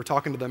morning. We were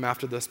talking to them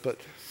after this, but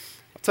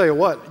I'll tell you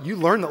what, you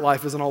learn that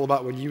life isn't all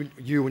about when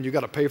you got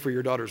to pay for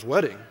your daughter's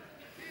wedding.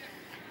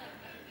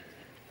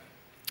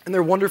 And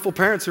they're wonderful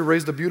parents who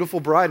raised a beautiful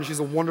bride, and she's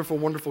a wonderful,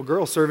 wonderful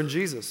girl serving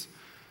Jesus.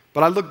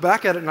 But I look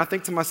back at it and I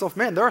think to myself,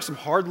 man, there are some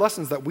hard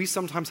lessons that we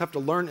sometimes have to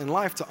learn in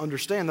life to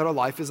understand that our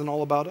life isn't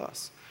all about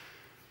us.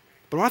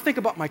 But when I think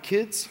about my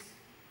kids,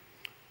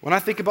 when I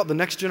think about the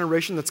next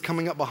generation that's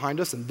coming up behind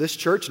us in this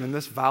church and in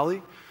this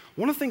valley,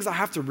 one of the things I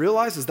have to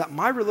realize is that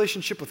my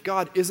relationship with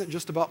God isn't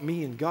just about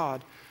me and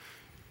God.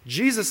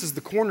 Jesus is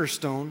the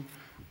cornerstone.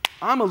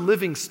 I'm a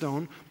living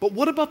stone. But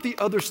what about the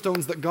other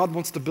stones that God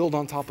wants to build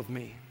on top of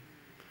me?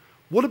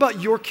 What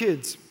about your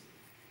kids?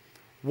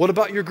 What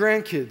about your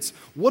grandkids?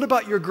 What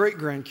about your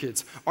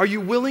great-grandkids? Are you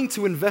willing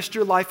to invest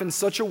your life in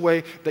such a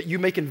way that you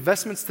make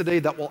investments today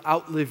that will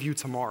outlive you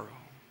tomorrow?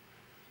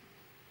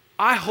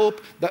 I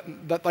hope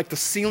that like the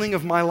ceiling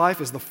of my life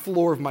is the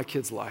floor of my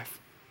kids' life.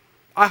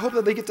 I hope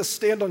that they get to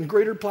stand on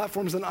greater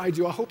platforms than I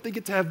do. I hope they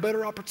get to have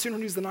better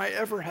opportunities than I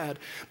ever had.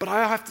 But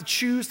I have to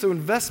choose to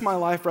invest my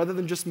life rather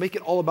than just make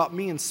it all about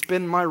me and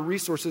spend my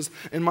resources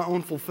in my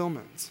own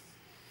fulfillment.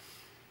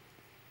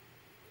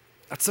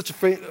 That's such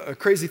a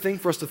crazy thing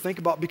for us to think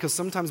about because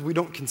sometimes we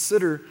don't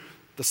consider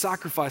the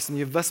sacrifice and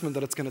the investment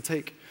that it's going to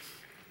take.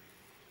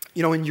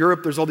 In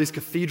Europe, there's all these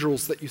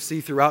cathedrals that you see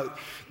throughout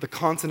the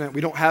continent.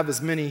 We don't have as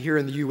many here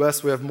in the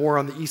U.S. We have more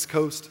on the East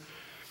Coast.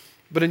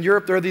 But in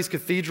Europe, there are these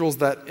cathedrals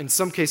that in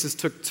some cases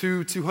took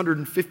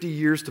 250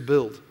 years to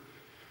build.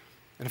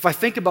 And if I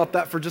think about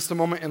that for just a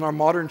moment in our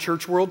modern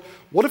church world,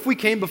 what if we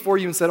came before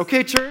you and said,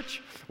 okay,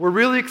 church, We're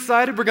really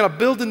excited. We're going to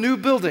build a new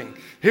building.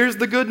 Here's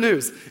the good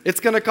news. It's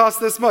going to cost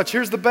this much.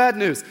 Here's the bad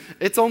news.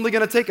 It's only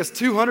going to take us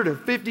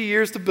 250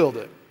 years to build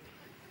it.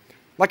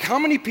 Like, how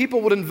many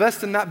people would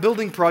invest in that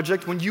building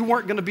project when you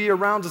weren't going to be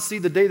around to see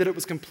the day that it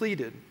was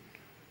completed?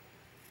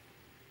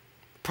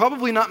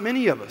 Probably not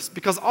many of us,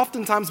 because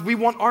oftentimes we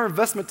want our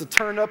investment to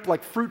turn up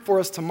like fruit for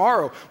us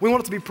tomorrow. We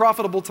want it to be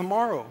profitable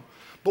tomorrow.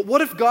 But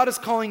what if God is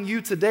calling you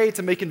today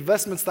to make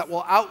investments that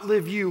will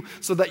outlive you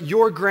so that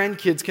your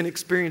grandkids can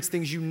experience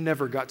things you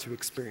never got to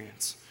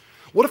experience?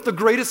 What if the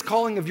greatest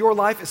calling of your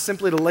life is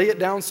simply to lay it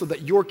down so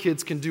that your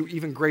kids can do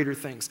even greater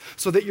things,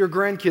 so that your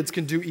grandkids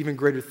can do even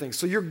greater things,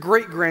 so your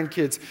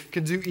great-grandkids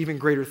can do even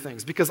greater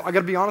things? Because I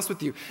got to be honest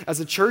with you, as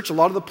a church, a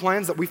lot of the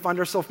plans that we find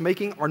ourselves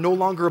making are no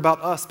longer about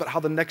us, but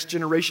how the next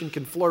generation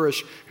can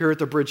flourish here at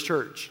the Bridge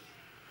Church.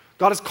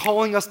 God is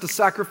calling us to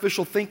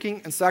sacrificial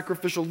thinking and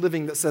sacrificial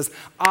living that says,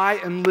 I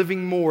am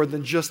living more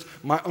than just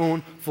my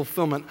own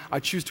fulfillment. I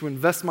choose to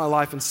invest my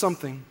life in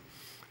something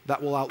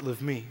that will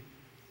outlive me.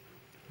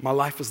 My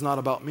life is not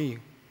about me.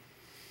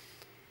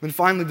 And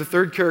finally, the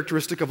third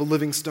characteristic of a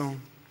living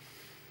stone.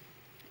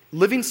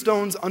 Living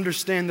stones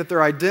understand that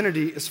their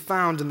identity is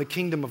found in the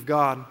kingdom of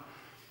God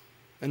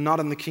and not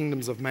in the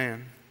kingdoms of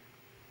man.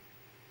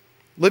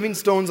 Living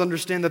stones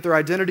understand that their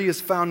identity is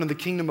found in the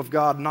kingdom of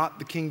God, not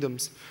the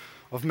kingdoms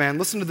of man.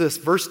 Listen to this,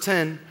 verse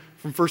 10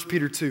 from 1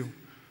 Peter 2.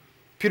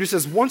 Peter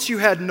says, once you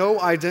had no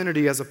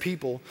identity as a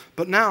people,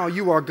 but now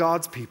you are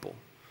God's people.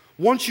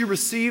 Once you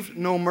received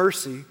no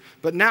mercy,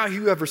 but now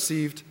you have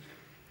received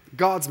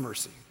God's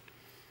mercy.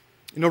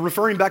 You know,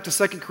 referring back to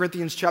 2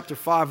 Corinthians chapter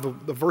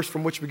 5, the verse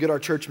from which we get our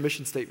church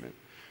mission statement.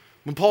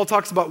 When Paul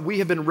talks about we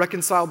have been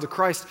reconciled to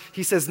Christ,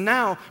 he says,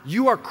 now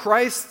you are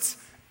Christ's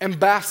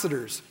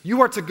ambassadors.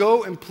 You are to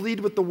go and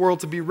plead with the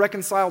world to be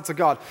reconciled to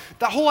God.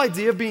 That whole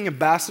idea of being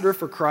ambassador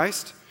for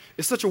Christ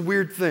is such a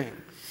weird thing.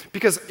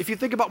 Because if you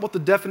think about what the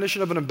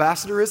definition of an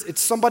ambassador is,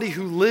 it's somebody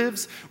who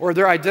lives, or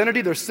their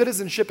identity, their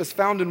citizenship is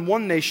found in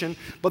one nation,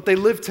 but they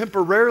live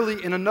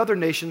temporarily in another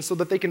nation so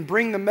that they can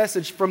bring the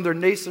message from their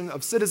nation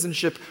of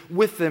citizenship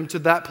with them to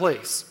that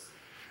place.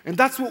 And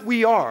that's what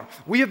we are.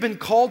 We have been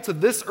called to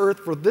this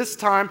earth for this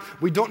time.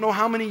 We don't know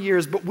how many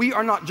years, but we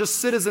are not just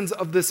citizens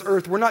of this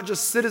earth. We're not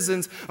just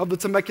citizens of the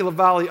Temecula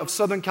Valley, of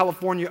Southern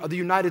California, of the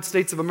United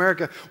States of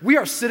America. We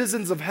are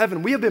citizens of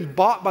heaven. We have been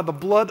bought by the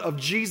blood of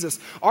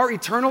Jesus. Our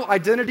eternal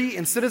identity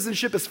and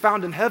citizenship is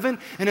found in heaven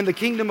and in the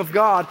kingdom of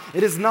God.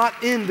 It is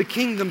not in the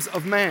kingdoms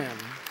of man.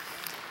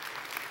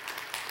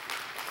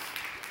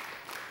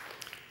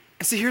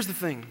 And see, here's the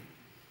thing.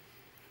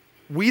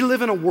 We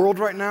live in a world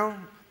right now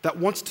that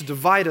wants to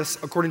divide us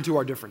according to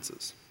our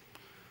differences.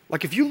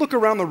 Like, if you look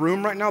around the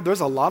room right now,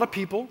 there's a lot of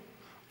people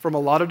from a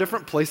lot of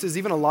different places,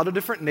 even a lot of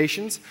different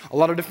nations, a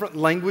lot of different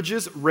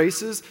languages,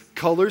 races,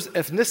 colors,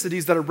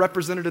 ethnicities that are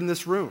represented in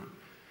this room.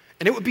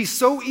 And it would be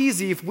so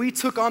easy if we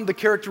took on the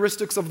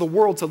characteristics of the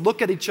world to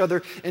look at each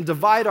other and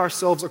divide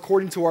ourselves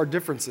according to our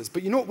differences.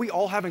 But you know what we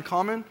all have in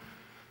common?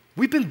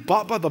 We've been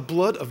bought by the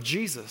blood of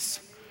Jesus.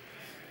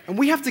 And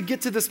we have to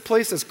get to this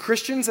place as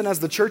Christians and as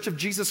the church of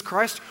Jesus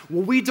Christ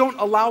where we don't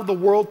allow the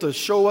world to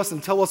show us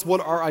and tell us what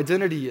our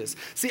identity is.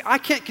 See, I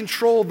can't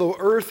control the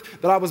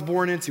earth that I was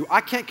born into. I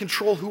can't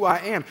control who I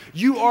am.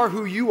 You are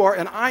who you are,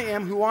 and I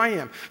am who I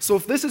am. So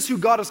if this is who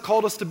God has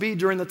called us to be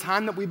during the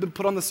time that we've been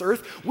put on this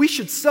earth, we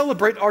should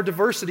celebrate our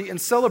diversity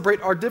and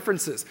celebrate our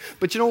differences.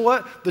 But you know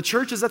what? The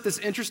church is at this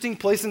interesting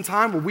place in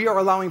time where we are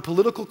allowing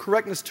political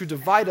correctness to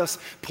divide us,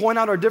 point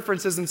out our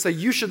differences, and say,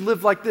 you should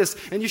live like this,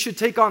 and you should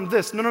take on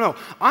this. No.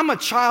 I'm a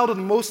child of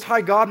the Most High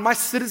God. My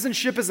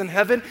citizenship is in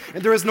heaven,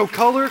 and there is no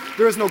color,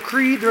 there is no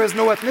creed, there is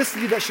no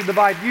ethnicity that should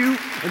divide you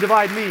and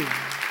divide me.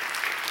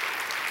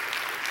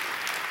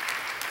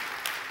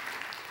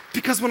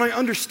 Because when I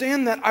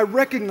understand that, I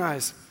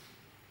recognize,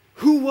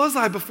 who was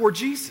I before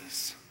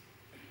Jesus?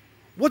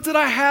 What did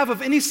I have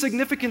of any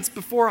significance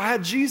before I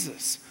had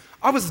Jesus?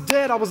 I was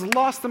dead. I was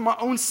lost in my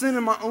own sin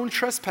and my own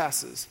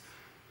trespasses.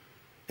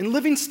 And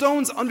living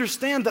stones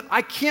understand that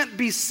I can't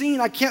be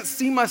seen. I can't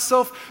see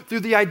myself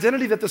through the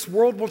identity that this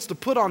world wants to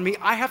put on me.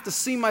 I have to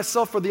see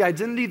myself for the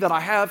identity that I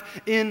have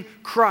in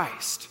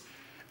Christ.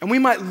 And we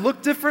might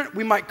look different.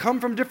 We might come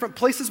from different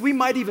places. We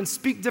might even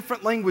speak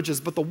different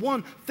languages. But the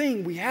one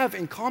thing we have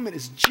in common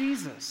is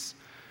Jesus.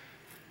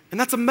 And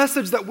that's a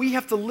message that we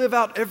have to live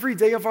out every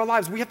day of our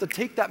lives. We have to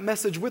take that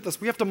message with us.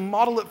 We have to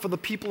model it for the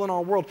people in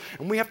our world.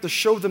 And we have to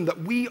show them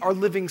that we are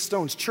living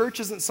stones. Church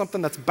isn't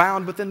something that's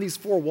bound within these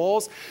four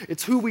walls.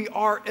 It's who we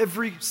are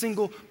every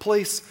single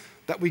place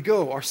that we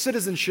go. Our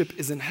citizenship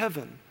is in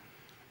heaven.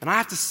 And I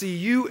have to see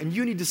you, and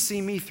you need to see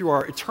me through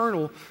our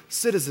eternal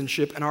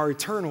citizenship and our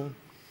eternal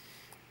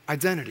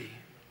identity.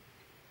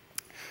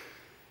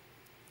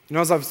 You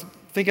know, as I was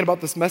thinking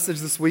about this message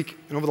this week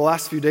and over the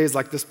last few days,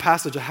 like this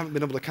passage, I haven't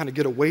been able to kind of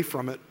get away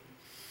from it.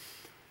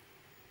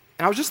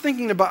 And I was just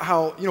thinking about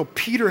how,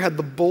 Peter had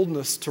the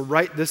boldness to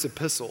write this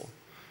epistle.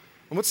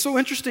 And what's so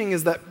interesting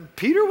is that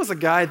Peter was a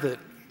guy that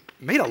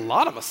made a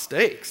lot of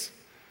mistakes.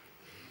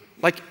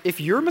 Like, if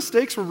your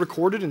mistakes were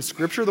recorded in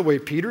Scripture the way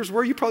Peter's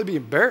were, you'd probably be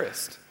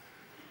embarrassed.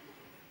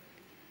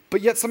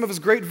 But yet some of his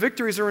great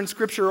victories are in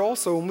Scripture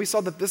also, and we saw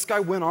that this guy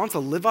went on to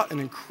live out an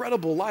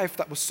incredible life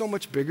that was so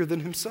much bigger than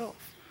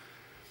himself.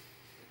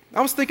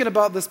 I was thinking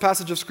about this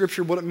passage of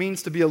Scripture, what it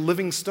means to be a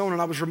living stone,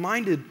 and I was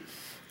reminded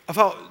of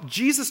how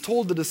Jesus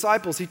told the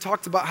disciples, he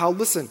talked about how,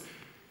 listen,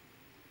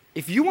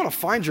 if you want to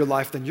find your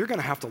life, then you're going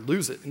to have to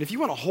lose it. And if you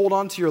want to hold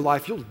on to your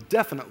life, you'll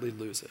definitely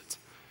lose it.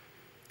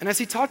 And as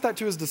he taught that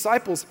to his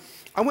disciples,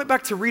 I went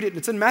back to read it, and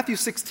it's in Matthew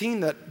 16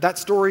 that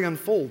story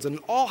unfolds. And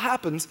it all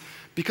happens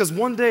because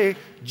one day,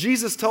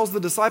 Jesus tells the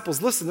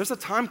disciples, listen, there's a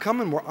time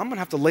coming where I'm going to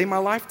have to lay my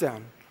life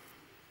down.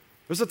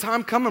 There's a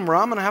time coming where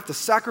I'm going to have to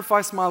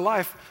sacrifice my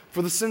life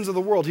for the sins of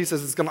the world. He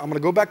says, I'm going to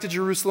go back to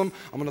Jerusalem.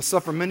 I'm going to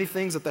suffer many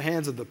things at the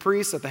hands of the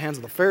priests, at the hands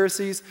of the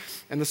Pharisees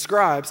and the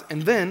scribes,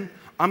 and then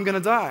I'm going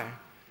to die.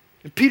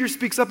 And Peter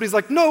speaks up and he's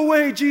like, no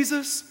way,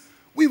 Jesus.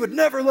 We would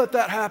never let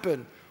that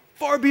happen.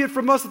 Far be it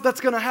from us that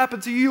that's going to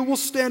happen to you. We'll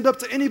stand up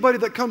to anybody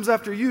that comes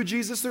after you,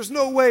 Jesus. There's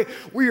no way.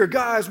 We're your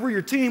guys. We're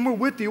your team. We're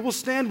with you. We'll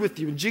stand with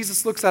you. And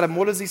Jesus looks at him.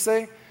 What does he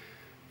say?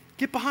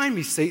 Get behind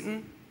me,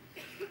 Satan.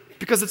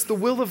 Because it's the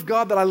will of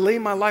God that I lay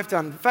my life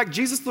down. In fact,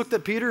 Jesus looked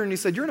at Peter and he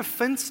said, you're an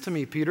offense to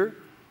me, Peter.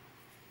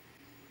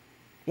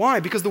 Why?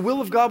 Because the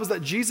will of God was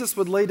that Jesus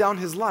would lay down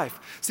his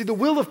life. See, the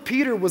will of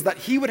Peter was that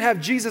he would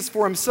have Jesus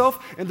for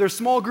himself and their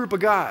small group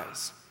of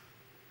guys.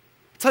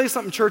 I'll tell you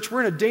something, church, we're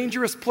in a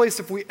dangerous place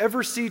if we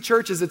ever see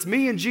churches. It's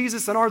me and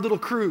Jesus and our little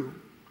crew.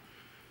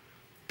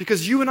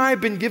 Because you and I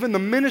have been given the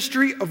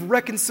ministry of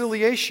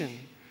reconciliation.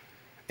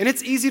 And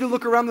it's easy to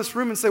look around this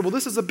room and say, well,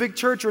 this is a big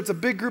church or it's a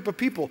big group of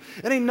people.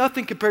 It ain't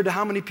nothing compared to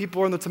how many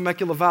people are in the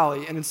Temecula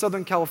Valley and in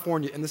Southern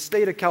California, in the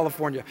state of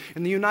California,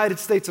 in the United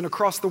States and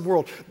across the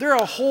world. There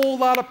are a whole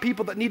lot of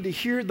people that need to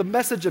hear the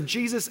message of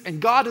Jesus, and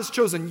God has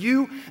chosen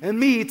you and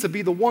me to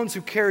be the ones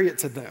who carry it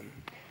to them.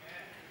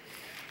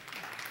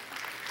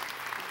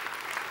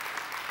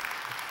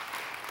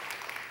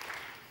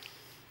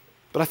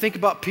 But I think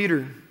about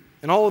Peter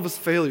and all of his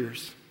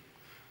failures,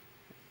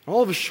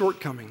 all of his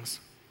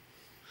shortcomings,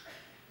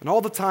 and all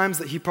the times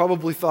that he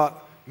probably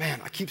thought,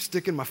 man, I keep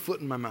sticking my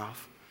foot in my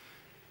mouth.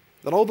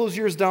 That all those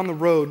years down the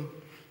road,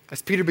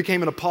 as Peter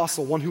became an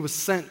apostle, one who was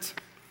sent,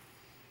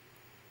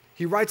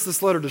 he writes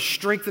this letter to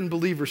strengthen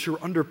believers who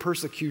are under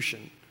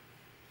persecution.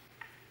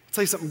 I'll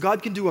tell you something,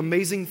 God can do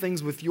amazing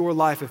things with your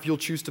life if you'll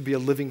choose to be a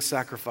living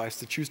sacrifice,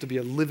 to choose to be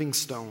a living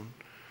stone.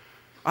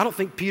 I don't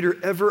think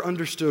Peter ever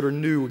understood or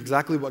knew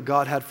exactly what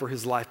God had for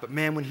his life, but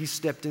man, when he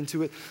stepped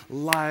into it,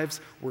 lives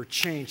were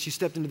changed. He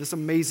stepped into this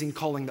amazing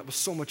calling that was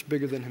so much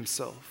bigger than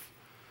himself.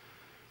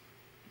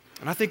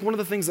 And I think one of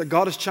the things that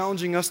God is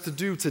challenging us to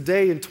do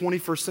today in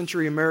 21st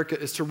century America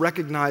is to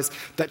recognize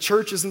that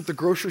church isn't the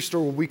grocery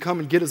store where we come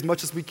and get as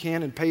much as we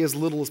can and pay as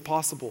little as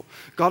possible.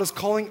 God is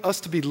calling us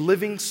to be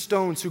living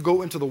stones who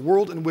go into the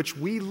world in which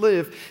we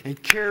live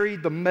and carry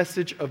the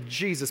message of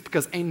Jesus,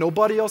 because ain't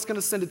nobody else going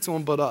to send it to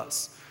him but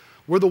us.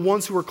 We're the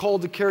ones who are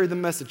called to carry the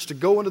message, to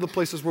go into the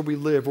places where we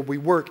live, where we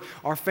work,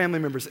 our family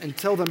members, and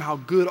tell them how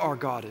good our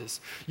God is.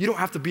 You don't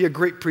have to be a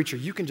great preacher.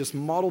 You can just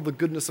model the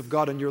goodness of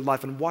God in your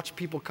life and watch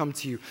people come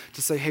to you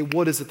to say, hey,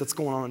 what is it that's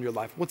going on in your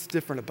life? What's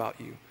different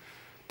about you?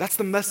 That's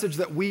the message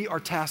that we are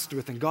tasked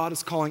with, and God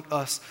is calling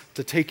us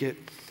to take it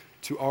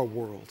to our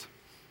world.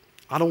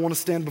 I don't want to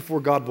stand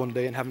before God one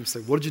day and have him say,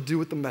 what did you do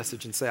with the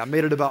message? And say, I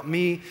made it about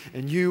me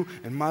and you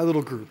and my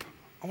little group.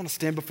 I want to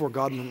stand before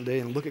God one day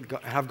and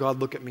have God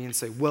look at me and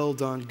say, well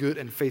done, good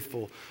and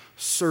faithful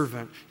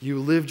servant. You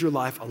lived your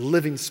life a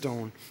living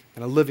stone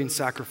and a living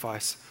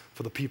sacrifice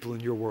for the people in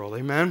your world.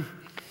 Amen?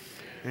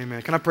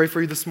 Amen. Can I pray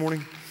for you this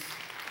morning?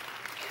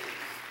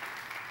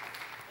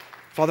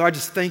 Father, I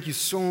just thank you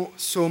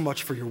so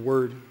much for your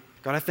word.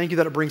 God, I thank you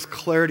that it brings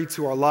clarity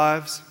to our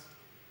lives.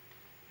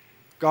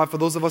 God, for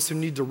those of us who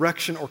need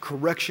direction or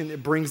correction,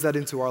 it brings that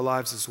into our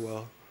lives as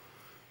well.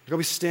 God,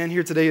 we stand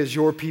here today as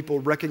your people,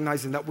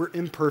 recognizing that we're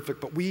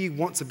imperfect, but we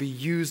want to be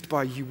used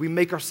by you. We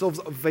make ourselves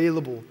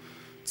available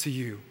to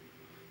you.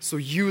 So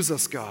use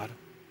us, God.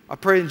 I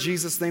pray in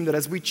Jesus' name that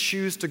as we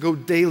choose to go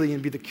daily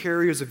and be the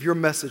carriers of your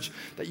message,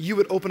 that you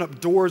would open up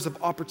doors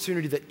of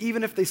opportunity that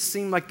even if they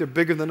seem like they're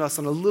bigger than us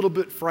and a little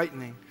bit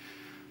frightening,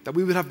 that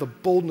we would have the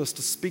boldness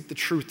to speak the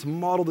truth, to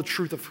model the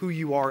truth of who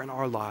you are in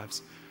our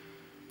lives.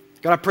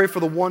 God, I pray for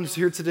the ones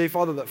here today,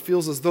 Father, that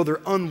feels as though they're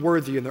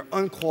unworthy and they're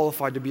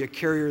unqualified to be a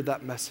carrier of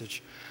that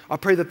message. I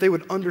pray that they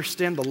would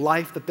understand the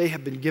life that they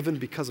have been given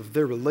because of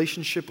their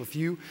relationship with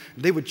you.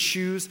 And they would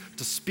choose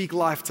to speak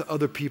life to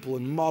other people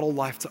and model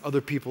life to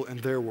other people in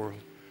their world.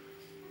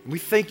 And we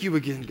thank you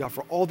again, God,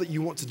 for all that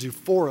you want to do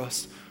for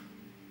us.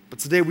 But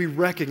today we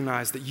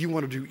recognize that you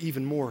want to do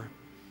even more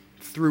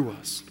through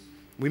us.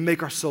 We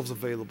make ourselves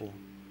available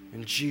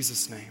in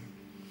Jesus' name.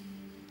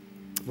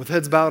 With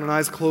heads bowed and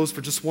eyes closed for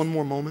just one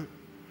more moment,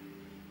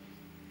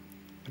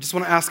 I just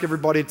want to ask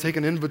everybody to take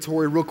an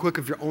inventory real quick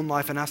of your own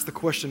life and ask the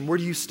question, where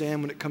do you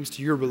stand when it comes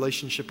to your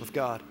relationship with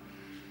God?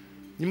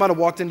 You might have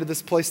walked into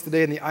this place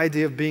today and the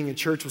idea of being in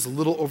church was a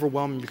little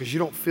overwhelming because you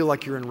don't feel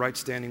like you're in right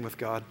standing with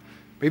God.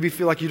 Maybe you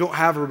feel like you don't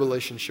have a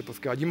relationship with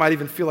God. You might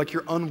even feel like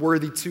you're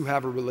unworthy to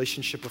have a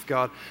relationship with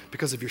God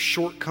because of your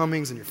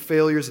shortcomings and your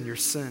failures and your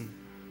sin.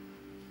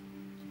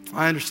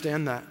 I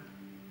understand that.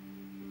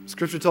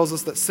 Scripture tells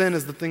us that sin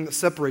is the thing that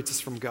separates us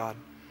from God.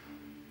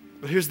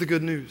 But here's the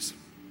good news.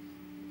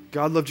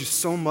 God loved you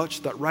so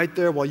much that right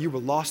there while you were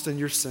lost in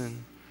your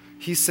sin,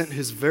 He sent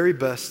His very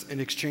best in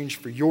exchange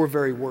for your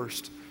very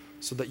worst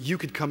so that you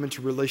could come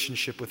into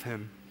relationship with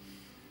Him.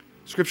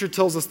 Scripture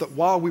tells us that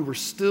while we were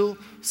still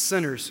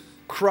sinners,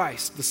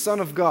 Christ, the Son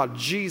of God,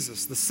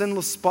 Jesus, the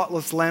sinless,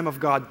 spotless Lamb of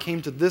God,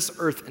 came to this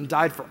earth and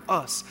died for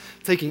us,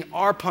 taking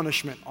our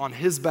punishment on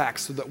His back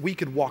so that we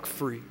could walk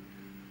free.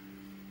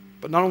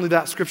 But not only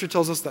that, Scripture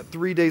tells us that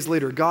 3 days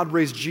later, God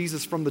raised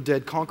Jesus from the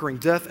dead, conquering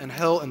death and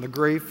hell and the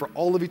grave for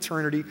all of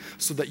eternity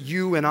so that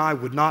you and I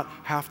would not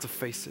have to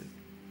face it.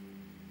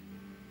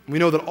 We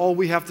know that all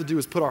we have to do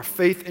is put our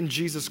faith in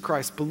Jesus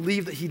Christ,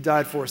 believe that He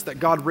died for us, that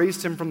God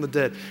raised Him from the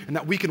dead, and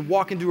that we can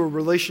walk into a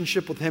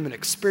relationship with Him and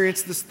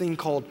experience this thing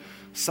called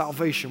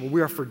salvation, where we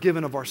are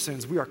forgiven of our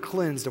sins, we are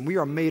cleansed, and we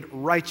are made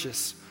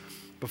righteous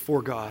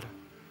before God.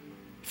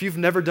 If you've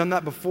never done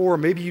that before, or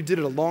maybe you did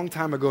it a long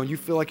time ago and you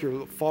feel like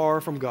you're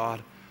far from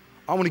God,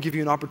 I want to give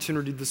you an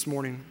opportunity this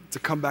morning to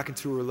come back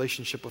into a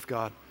relationship with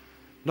God.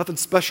 Nothing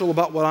special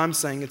about what I'm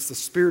saying. It's the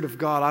Spirit of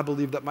God, I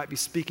believe, that might be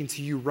speaking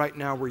to you right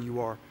now where you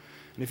are.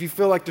 And if you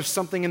feel like there's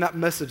something in that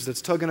message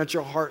that's tugging at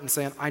your heart and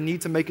saying, I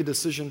need to make a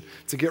decision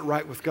to get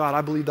right with God,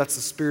 I believe that's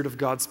the Spirit of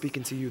God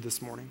speaking to you this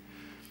morning.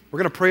 We're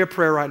going to pray a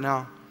prayer right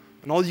now.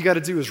 And all you got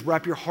to do is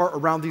wrap your heart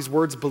around these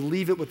words,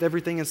 believe it with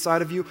everything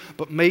inside of you,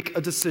 but make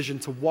a decision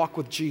to walk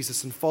with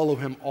Jesus and follow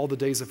Him all the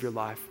days of your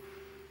life.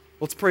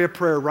 Let's pray a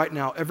prayer right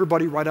now.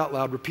 Everybody right out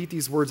loud, repeat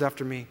these words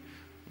after me.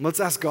 And let's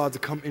ask God to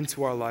come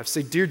into our lives.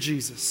 Say, Dear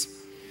Jesus,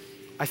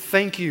 I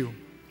thank You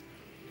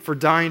for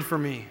dying for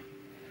me,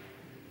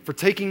 for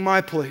taking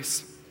my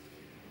place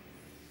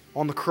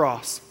on the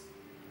cross.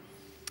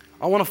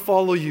 I want to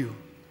follow You.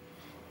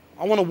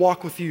 I want to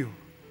walk with You.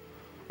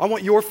 I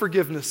want Your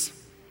forgiveness.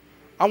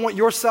 I want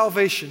Your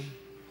salvation,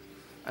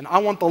 and I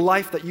want the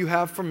life that You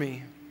have for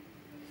me,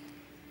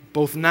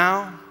 both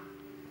now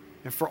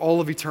and for all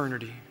of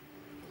eternity.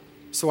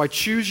 So I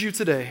choose You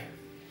today.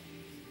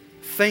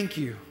 Thank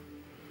You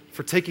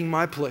for taking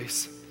my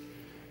place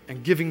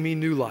and giving me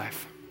new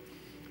life.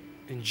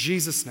 In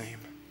Jesus' name,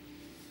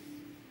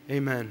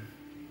 amen.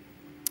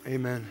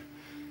 Amen.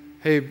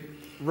 Hey,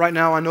 right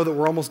now I know that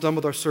we're almost done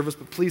with our service,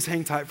 but please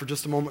hang tight for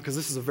just a moment because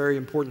this is a very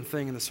important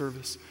thing in the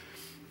service.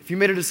 If you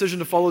made a decision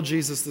to follow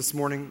Jesus this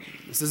morning,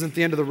 this isn't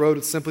the end of the road,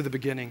 it's simply the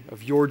beginning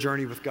of your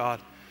journey with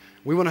God.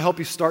 We want to help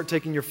you start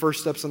taking your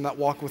first steps in that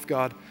walk with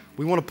God.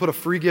 We want to put a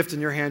free gift in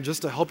your hand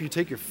just to help you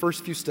take your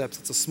first few steps.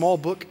 It's a small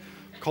book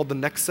called The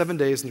Next 7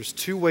 Days, and there's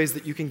 2 ways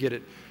that you can get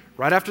it.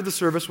 Right after the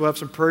service, we'll have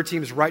some prayer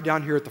teams right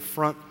down here at the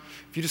front.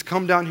 If you just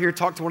come down here,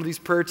 talk to one of these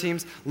prayer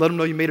teams, let them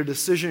know you made a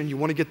decision and you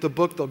want to get the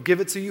book, they'll give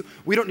it to you.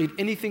 We don't need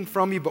anything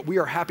from you, but we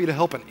are happy to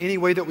help in any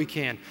way that we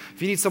can.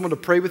 If you need someone to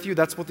pray with you,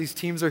 that's what these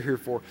teams are here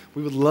for.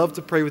 We would love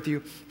to pray with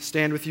you,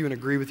 stand with you, and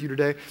agree with you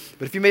today.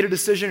 But if you made a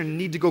decision and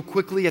need to go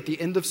quickly at the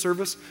end of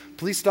service,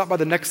 please stop by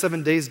the Next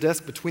 7 Days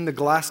desk between the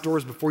glass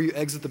doors before you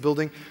exit the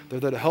building. They're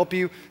there to help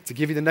you, to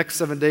give you the next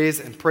 7 days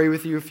and pray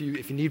with you if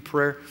you need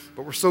prayer.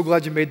 But we're so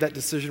glad you made that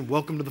decision.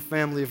 Welcome to the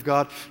family of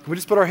God. Can we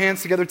just put our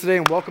hands together today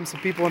and welcome some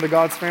people into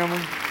God's family?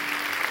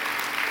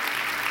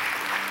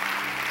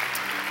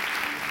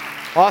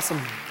 Awesome.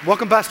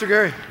 Welcome, Pastor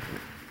Gary.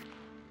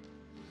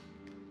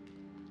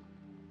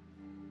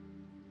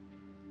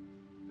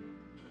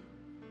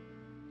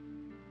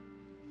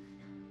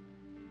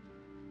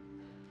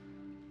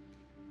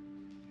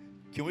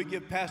 Can we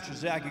give Pastor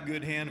Zach a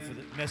good hand for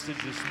the message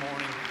this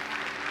morning?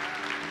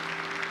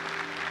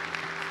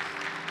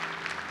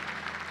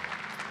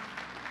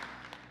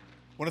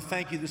 I want to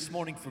thank you this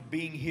morning for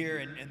being here,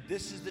 and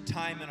this is the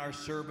time in our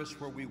service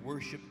where we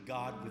worship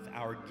God with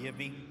our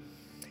giving.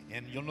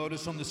 And you'll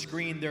notice on the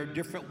screen there are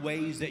different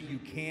ways that you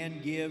can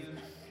give.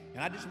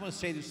 And I just want to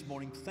say this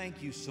morning,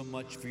 thank you so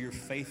much for your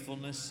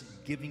faithfulness,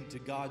 giving to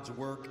God's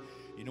work.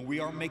 You know,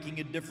 we are making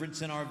a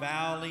difference in our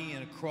valley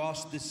and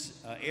across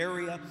this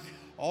area.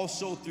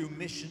 Also through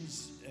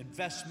missions,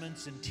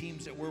 investments, and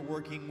teams that we're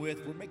working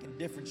with, we're making a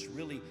difference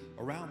really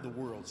around the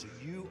world. So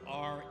you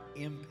are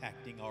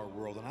impacting our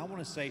world. And I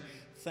want to say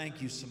thank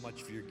you so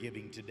much for your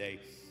giving today.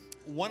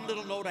 One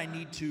little note I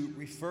need to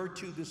refer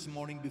to this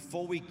morning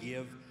before we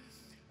give.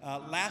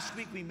 Last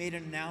week we made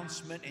an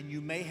announcement, and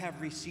you may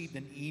have received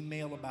an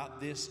email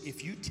about this.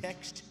 If you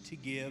text to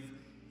give,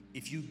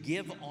 if you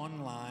give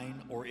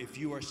online, or if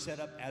you are set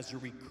up as a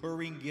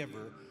recurring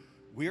giver,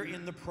 we're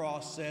in the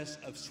process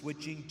of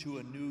switching to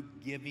a new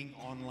giving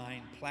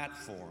online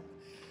platform.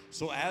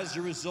 So as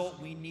a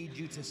result, we need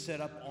you to set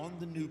up on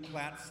the new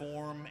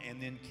platform and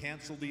then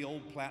cancel the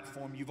old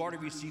platform. You've already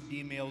received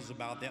emails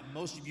about that.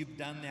 Most of you have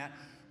done that.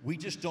 We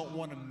just don't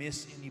want to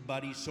miss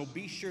anybody, so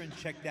be sure and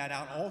check that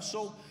out.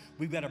 Also,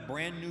 We've got a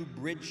brand new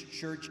Bridge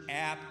Church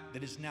app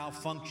that is now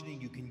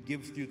functioning. You can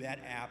give through that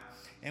app.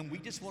 And we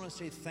just want to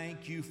say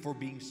thank you for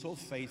being so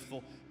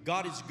faithful.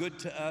 God is good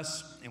to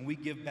us, and we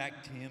give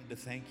back to him to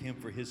thank him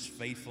for his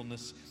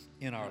faithfulness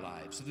in our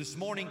lives. So this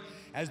morning,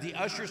 as the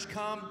ushers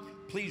come,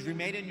 please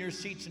remain in your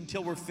seats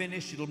until we're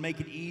finished. It'll make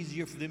it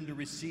easier for them to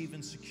receive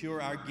and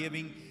secure our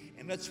giving.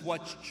 And let's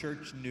watch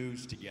church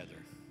news together.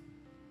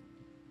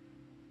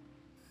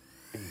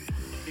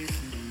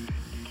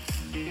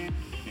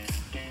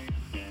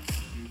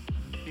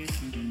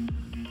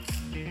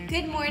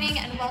 Good morning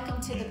and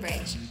welcome to The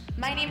Bridge.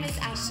 My name is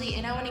Ashley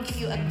and I want to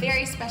give you a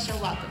very special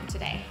welcome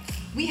today.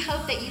 We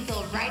hope that you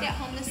feel right at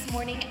home this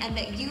morning and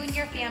that you and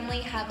your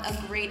family have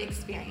a great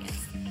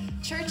experience.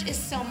 Church is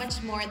so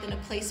much more than a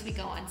place we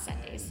go on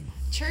Sundays.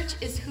 Church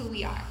is who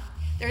we are.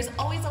 There's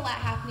always a lot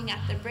happening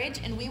at The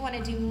Bridge and we want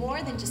to do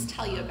more than just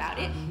tell you about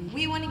it.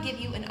 We want to give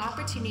you an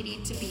opportunity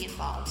to be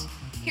involved.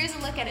 Here's a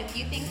look at a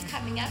few things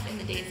coming up in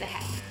the days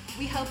ahead.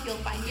 We hope you'll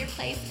find your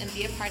place and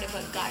be a part of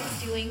what God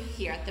is doing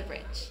here at The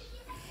Bridge.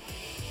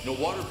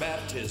 Water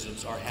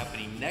baptisms are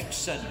happening next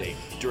Sunday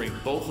during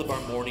both of our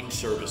morning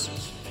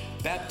services.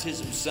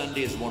 Baptism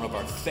Sunday is one of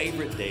our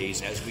favorite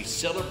days as we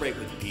celebrate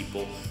with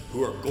people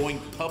who are going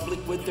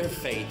public with their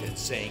faith and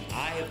saying,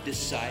 I have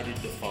decided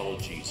to follow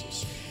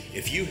Jesus.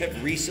 If you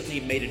have recently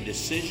made a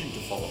decision to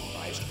follow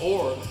Christ,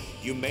 or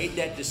you made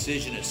that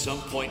decision at some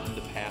point in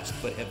the past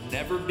but have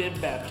never been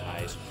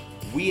baptized,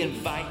 we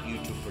invite you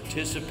to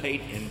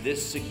participate in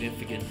this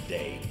significant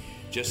day.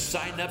 Just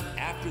sign up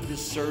after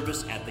this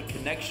service at the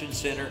Connection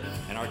Center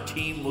and our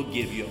team will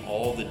give you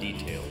all the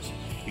details.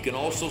 You can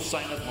also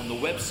sign up on the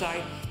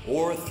website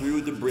or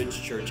through the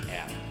Bridge Church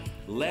app.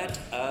 Let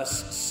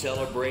us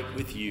celebrate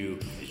with you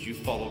as you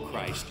follow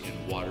Christ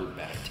in water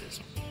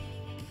baptism.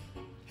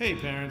 Hey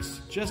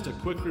parents, just a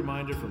quick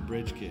reminder from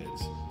Bridge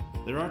Kids.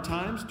 There are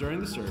times during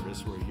the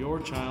service where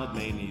your child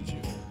may need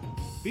you.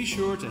 Be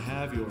sure to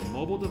have your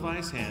mobile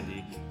device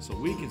handy so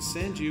we can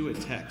send you a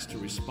text to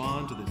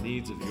respond to the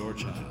needs of your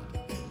child.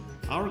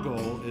 Our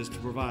goal is to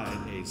provide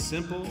a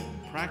simple,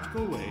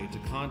 practical way to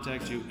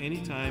contact you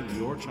anytime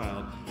your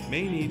child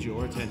may need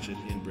your attention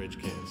in Bridge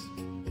Kids.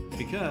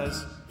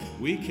 Because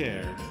we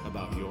care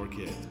about your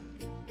kid.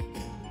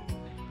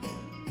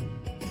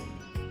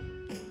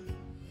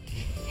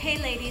 Hey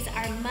ladies,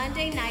 our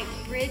Monday night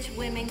Bridge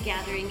Women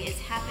Gathering is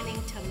happening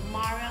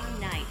tomorrow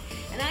night.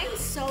 And I am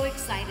so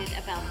excited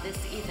about this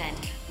event.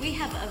 We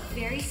have a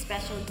very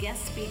special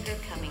guest speaker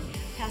coming,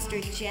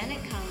 Pastor Janet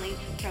Conley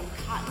from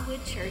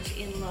Cottonwood Church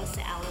in Los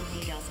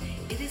Alamitos.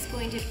 It is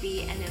going to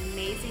be an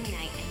amazing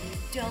night and you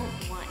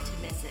don't want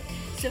to miss it.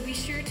 So be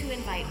sure to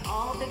invite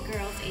all the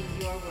girls in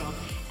your world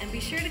and be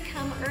sure to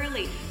come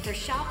early for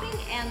shopping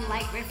and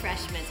light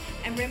refreshments.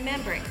 And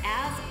remember,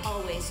 as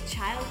always,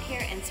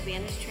 childcare and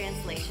Spanish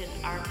translation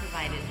are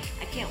provided.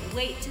 I can't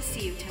wait to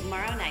see you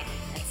tomorrow night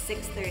at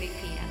 6:30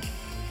 p.m.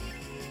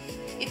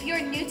 If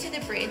you're new to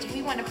The Bridge,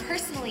 we want to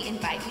personally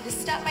invite you to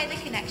stop by the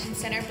Connection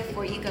Center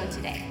before you go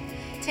today.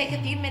 Take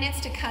a few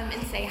minutes to come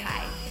and say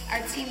hi.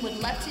 Our team would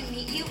love to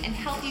meet you and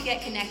help you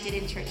get connected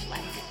in church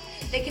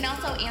life. They can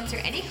also answer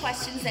any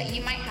questions that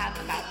you might have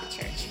about the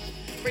church.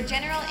 For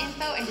general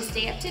info and to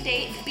stay up to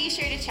date, be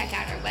sure to check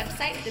out our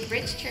website,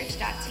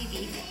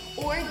 thebridgechurch.tv,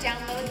 or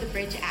download the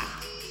Bridge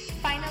app.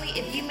 Finally,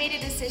 if you made a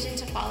decision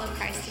to follow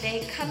Christ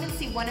today, come and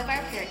see one of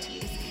our prayer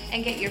teams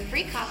and get your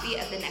free copy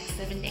of the next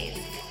 7 days.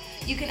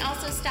 You can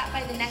also stop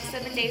by the Next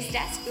 7 Days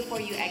desk before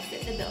you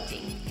exit the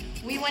building.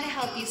 We want to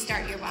help you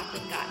start your walk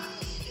with God.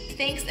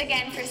 Thanks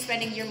again for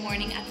spending your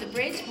morning at The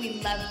Bridge. We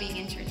love being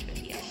in church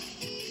with you.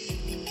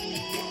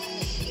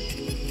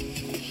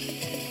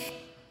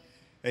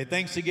 Hey,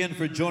 thanks again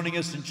for joining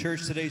us in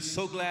church today.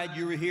 So glad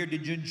you were here.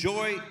 Did you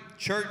enjoy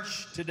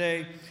church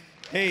today?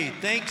 Hey,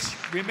 thanks.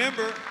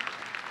 Remember,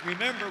 we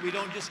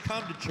don't just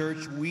come to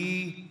church.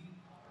 We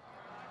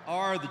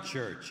are the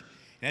church.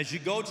 And as you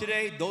go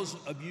today, those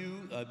of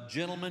you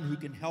gentlemen who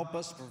can help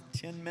us for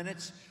 10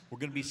 minutes, we're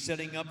going to be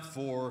setting up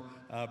for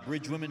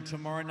Bridge Women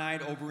tomorrow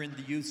night over in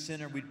the Youth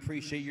Center. We'd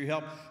appreciate your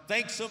help.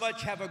 Thanks so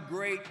much. Have a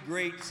great,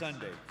 great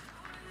Sunday.